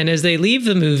 And then as they leave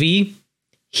the movie,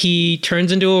 he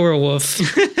turns into a werewolf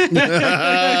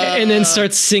and then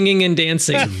starts singing and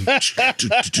dancing.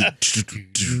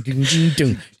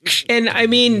 And I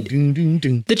mean,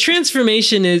 the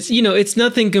transformation is, it's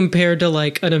nothing compared to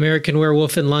like An American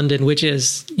Werewolf in London, which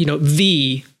is,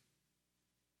 the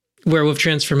werewolf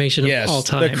transformation of all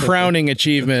time. The crowning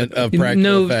achievement of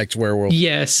practical effects werewolf.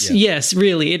 Yes,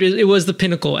 really. It was the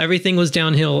pinnacle. Everything was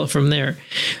downhill from there.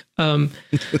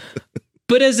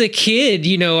 But as a kid,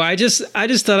 I just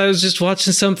thought I was just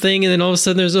watching something, and then all of a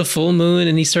sudden there's a full moon,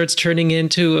 and he starts turning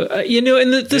into,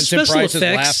 and the special Price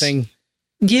effects. Is laughing.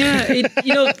 Yeah,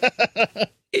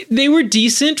 they were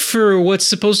decent for what's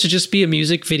supposed to just be a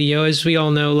music video, as we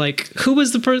all know. Like, who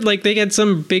was the person? Like, they had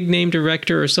some big name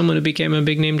director or someone who became a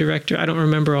big name director. I don't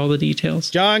remember all the details.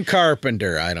 John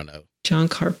Carpenter. I don't know. John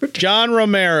Carpenter. John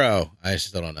Romero. I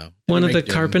still don't know. One of the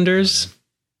Carpenters.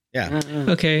 Yeah.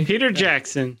 Okay. Peter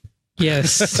Jackson.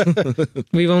 Yes.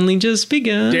 We've only just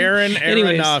begun. Darren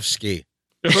Aronofsky.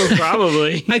 Oh,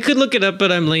 probably. I could look it up,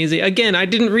 but I'm lazy. Again, I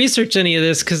didn't research any of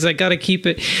this because I got to keep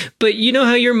it. But you know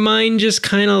how your mind just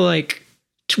kind of like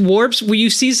warps? When you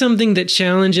see something that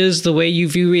challenges the way you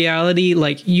view reality,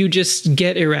 like you just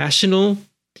get irrational.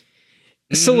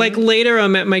 So like later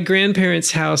I'm at my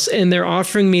grandparents' house and they're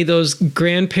offering me those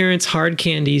grandparents' hard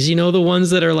candies. You know, the ones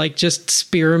that are like just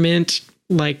spearmint,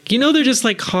 like, you know, they're just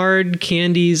like hard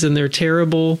candies and they're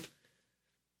terrible.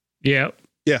 Yeah.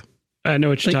 Yeah. I know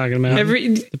what you're talking about. The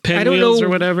The I don't pinwheels know or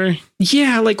whatever.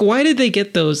 Yeah, like why did they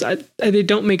get those? They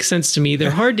don't make sense to me.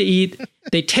 They're hard to eat.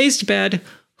 They taste bad.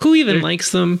 Who even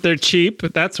likes them? They're cheap,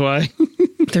 but that's why.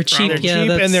 They're cheap. They're Yeah,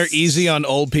 cheap and they're that's- easy on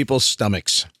old people's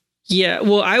stomachs. Yeah,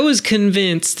 well, I was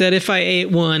convinced that if I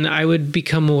ate one, I would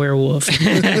become a werewolf.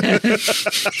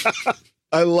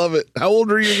 I love it. How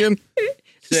old are you again?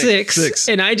 Six.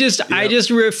 And I just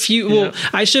refuse. Well,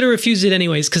 I should have refused it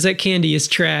anyways because that candy is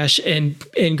trash, and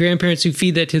grandparents who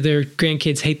feed that to their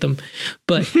grandkids hate them.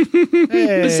 But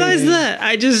besides that,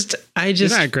 I just You're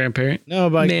not a grandparent. No,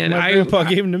 but Man, my grandpa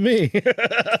gave them to me.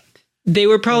 they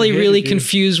were probably really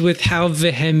confused with how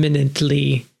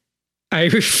vehemently I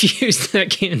refused that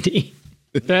candy.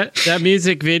 That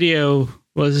music video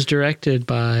was directed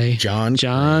by John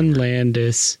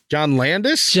Landis. John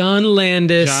Landis? John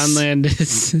Landis. John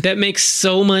Landis. That makes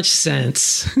so much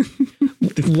sense.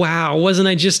 Wow. Wasn't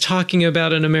I just talking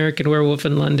about An American Werewolf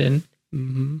in London?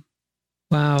 Mm-hmm.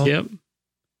 Wow. Yep.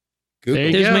 Google.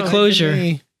 you There's go. my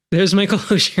closure. There's my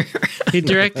closure. He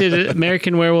directed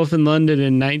American Werewolf in London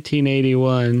in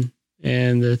 1981,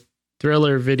 and the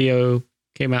Thriller video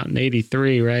came out in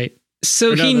 83, right?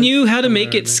 So Or no, he the- knew how to or make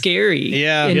it whatever. scary.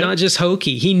 Yeah. And Yep. not just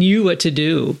hokey. He knew what to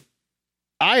do.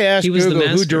 I asked He was the Google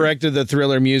who master. directed the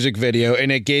Thriller music video,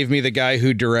 and it gave me the guy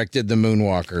who directed the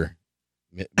Moonwalker.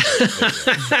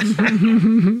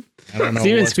 I don't know.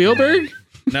 Steven what's Spielberg?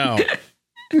 going on.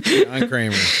 No. John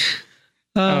Kramer.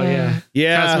 Oh, yeah.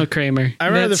 Yeah. Cosmo Kramer. I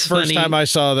remember the That's first funny. time I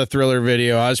saw the Thriller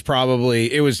video,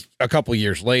 it was a couple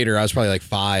years later. I was probably like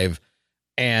 5.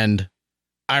 And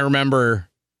I remember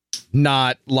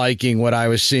not liking what I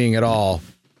was seeing at all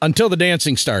until the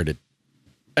dancing started.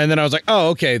 And then I was like, oh,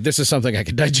 okay, this is something I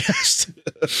can digest.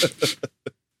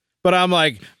 But I'm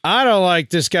like, I don't like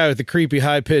this guy with the creepy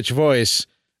high pitched voice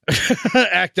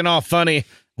acting all funny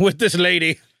with this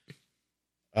lady.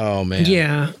 Oh, man.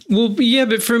 Yeah. Well, yeah,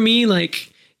 but for me,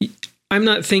 like, I'm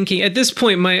not thinking at this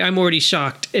point, I'm already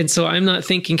shocked. And so I'm not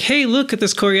thinking, hey, look at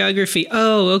this choreography.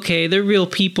 Oh, okay. They're real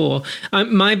people.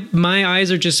 My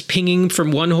eyes are just pinging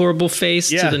from one horrible face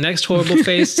Yeah. to the next horrible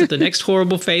face to the next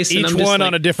horrible face. Each and I'm just one like,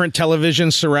 on a different television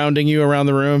surrounding you around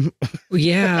the room.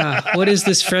 yeah. What is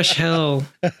this fresh hell?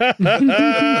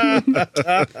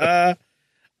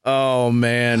 Oh,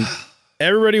 man.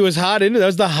 Everybody was hot into that.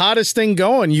 Was the hottest thing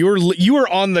going. You were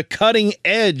on the cutting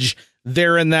edge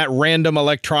there in that random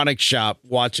electronics shop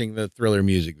watching the Thriller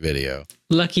music video.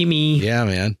 Lucky me. Yeah,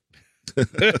 man.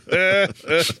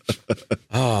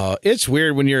 Oh, it's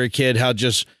weird when you're a kid how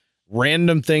just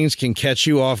random things can catch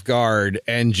you off guard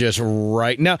and just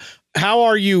right now. How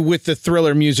are you with the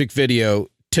Thriller music video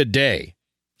today?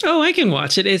 Oh, I can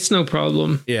watch it. It's no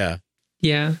problem. Yeah.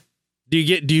 Yeah. Do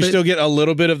you still get a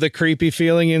little bit of the creepy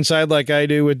feeling inside like I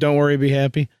do with Don't Worry, Be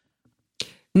Happy?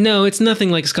 No, it's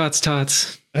nothing like Scott's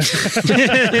Tots.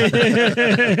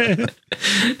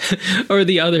 Or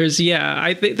the others. Yeah,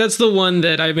 I think that's the one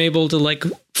that I'm able to like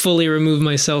fully remove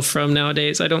myself from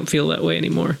nowadays. I don't feel that way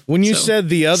anymore. When you So, said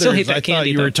the others, still hate that I thought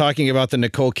candy, you were though. talking about the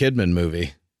Nicole Kidman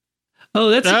movie. Oh,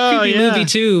 that's a Oh, creepy yeah. movie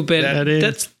too, but That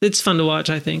is. it's fun to watch,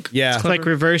 I think. Yeah. It's like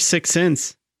Reverse Sixth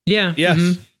Sense. Yeah. Yes.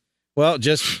 mhm. Well,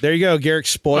 just there you go. Garrick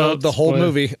spoiled Oh, the whole spoiled.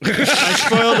 movie. I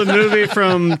spoiled a movie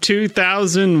from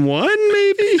 2001,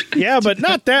 maybe? Yeah, but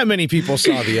not that many people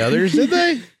saw the others, did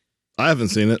they? I haven't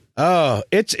seen it. Oh,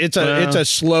 it's a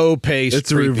slow paced.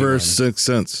 It's a reverse Sixth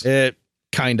Sense. It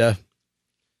kinda.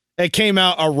 It came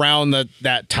out around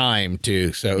that time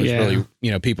too, so it was Yeah.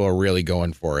 really people are really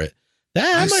going for it.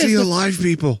 I see alive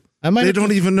people. I might They have to-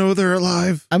 don't even know they're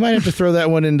alive. I might have to throw that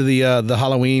one into the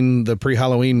Halloween, the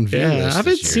pre-Halloween view Yeah, list I this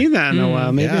haven't year. seen that in a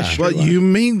while. Maybe I Yeah. should But watch. you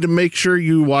mean to make sure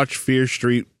you watch Fear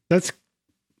Street, That's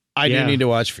I Yeah. do need to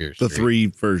watch Fear the Street. 3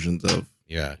 versions of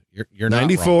Yeah, you're not wrong.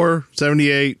 94,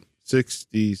 78,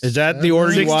 60, Is that the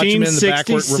order you watch them in, the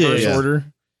backward 1666. reverse Yeah. order?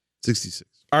 66.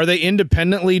 Are they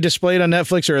independently displayed on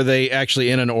Netflix, or are they actually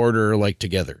in an order like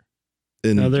together?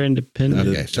 And, another independent.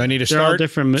 Okay, so I need to They're all start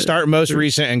different. start most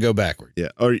recent and go backward. yeah.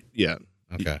 Or yeah.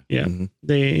 Okay. Yeah.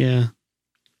 Mhm.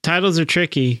 Titles are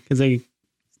tricky because they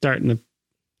start in the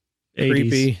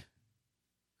 80s.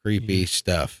 Creepy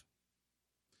stuff.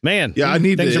 Man, Yeah, I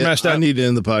need things to are messed up. I need to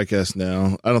end the podcast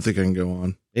now. I don't think I can go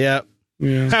on. Yeah,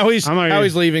 Yeah. how he's I'm already-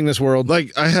 leaving this world.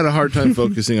 Like I had a hard time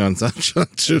focusing on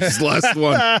Sunshine's last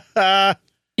one.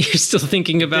 You're still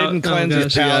thinking about Didn't cleanse his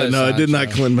gosh. palate. Yeah, no, I did not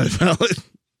Sunshine. cleanse my palate.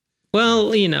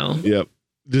 Well, Yep.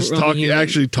 Just We're only talking human.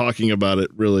 actually talking about it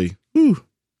really. Whew.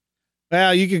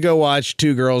 Well, you could go watch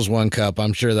Two Girls, One Cup.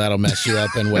 I'm sure that'll mess you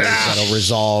up in ways that'll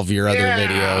resolve your other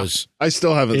videos. I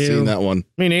still haven't seen that one.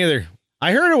 Me neither.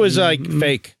 I heard it was like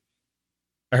fake.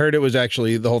 I heard it was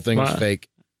actually the whole thing was Wow. fake.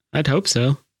 I'd hope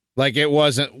so. Like it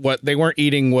wasn't what they weren't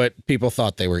eating what people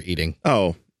thought they were eating.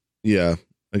 Oh, yeah.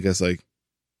 I guess I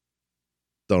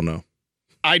don't know.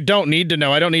 I don't need to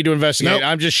know. I don't need to investigate. Nope.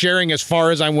 I'm just sharing as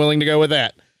far as I'm willing to go with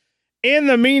that. In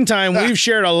the meantime, we've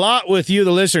shared a lot with you,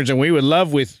 the listeners, and we would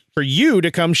love for you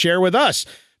to come share with us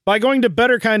by going to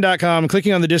betterkind.com,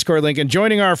 clicking on the Discord link, and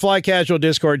joining our Fly Casual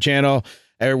Discord channel.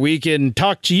 Where we can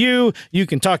talk to you. You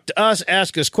can talk to us,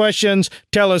 ask us questions,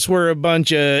 tell us we're a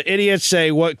bunch of idiots,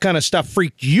 say what kind of stuff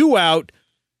freaked you out,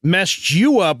 messed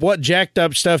you up, what jacked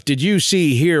up stuff did you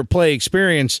see, hear, play,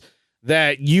 experience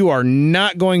that you are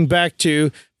not going back to.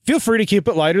 Feel free to keep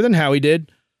it lighter than Howie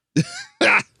did.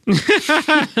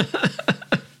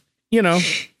 You know,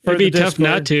 It'd be tough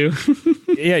not to.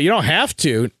 Yeah, you don't have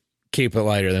to keep it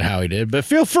lighter than Howie did, but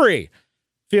feel free.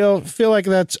 Feel like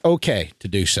that's okay to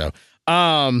do so.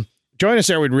 Join us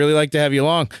there. We'd really like to have you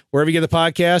along. Wherever you get the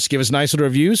podcast, give us nice little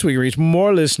reviews so we can reach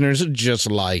more listeners just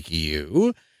like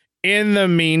you. In the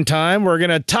meantime, we're going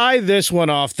to tie this one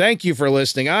off. Thank you for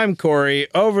listening. I'm Corey.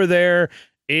 Over there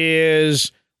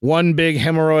is one big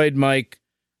hemorrhoid Mike.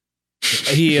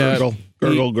 He Gurgle.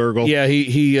 Yeah,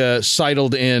 he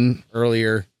sidled in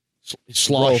earlier.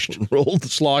 Sloshed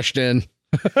in.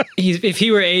 If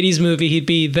he were 80s movie, he'd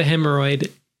be the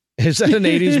hemorrhoid. Is that an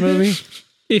 80s movie?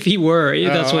 If he were,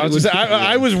 that's what it would be.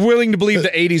 I was willing to believe the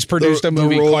 80s produced a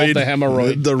movie called The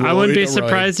Hemorrhoid. I wouldn't be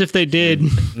surprised if they did.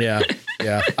 Yeah.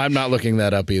 I'm not looking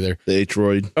that up either. The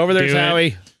H-roid. Over there's Do it.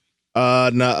 Howie.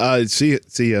 No, see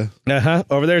ya. Uh-huh.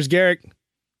 Over there's Garrick.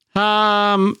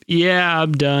 Yeah,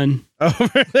 I'm done.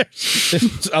 Over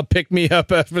there's a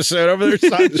pick-me-up episode. Over there's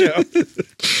Sancho.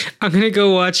 I'm going to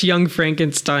go watch Young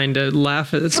Frankenstein to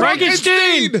laugh at this.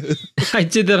 Frankenstein! I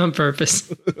did that on purpose.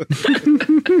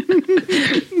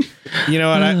 You know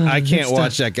what? I can't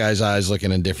watch that guy's eyes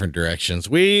looking in different directions.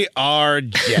 We are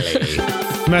jelly.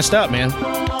 Messed up, man.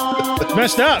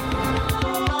 Messed up.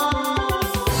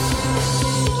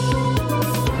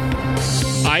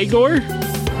 Igor?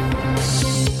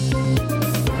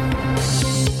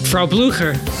 Frau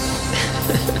Blucher.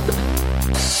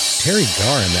 Terry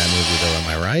Garr in that movie, though, am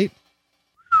I right?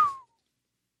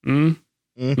 Mm.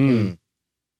 Mm-hmm.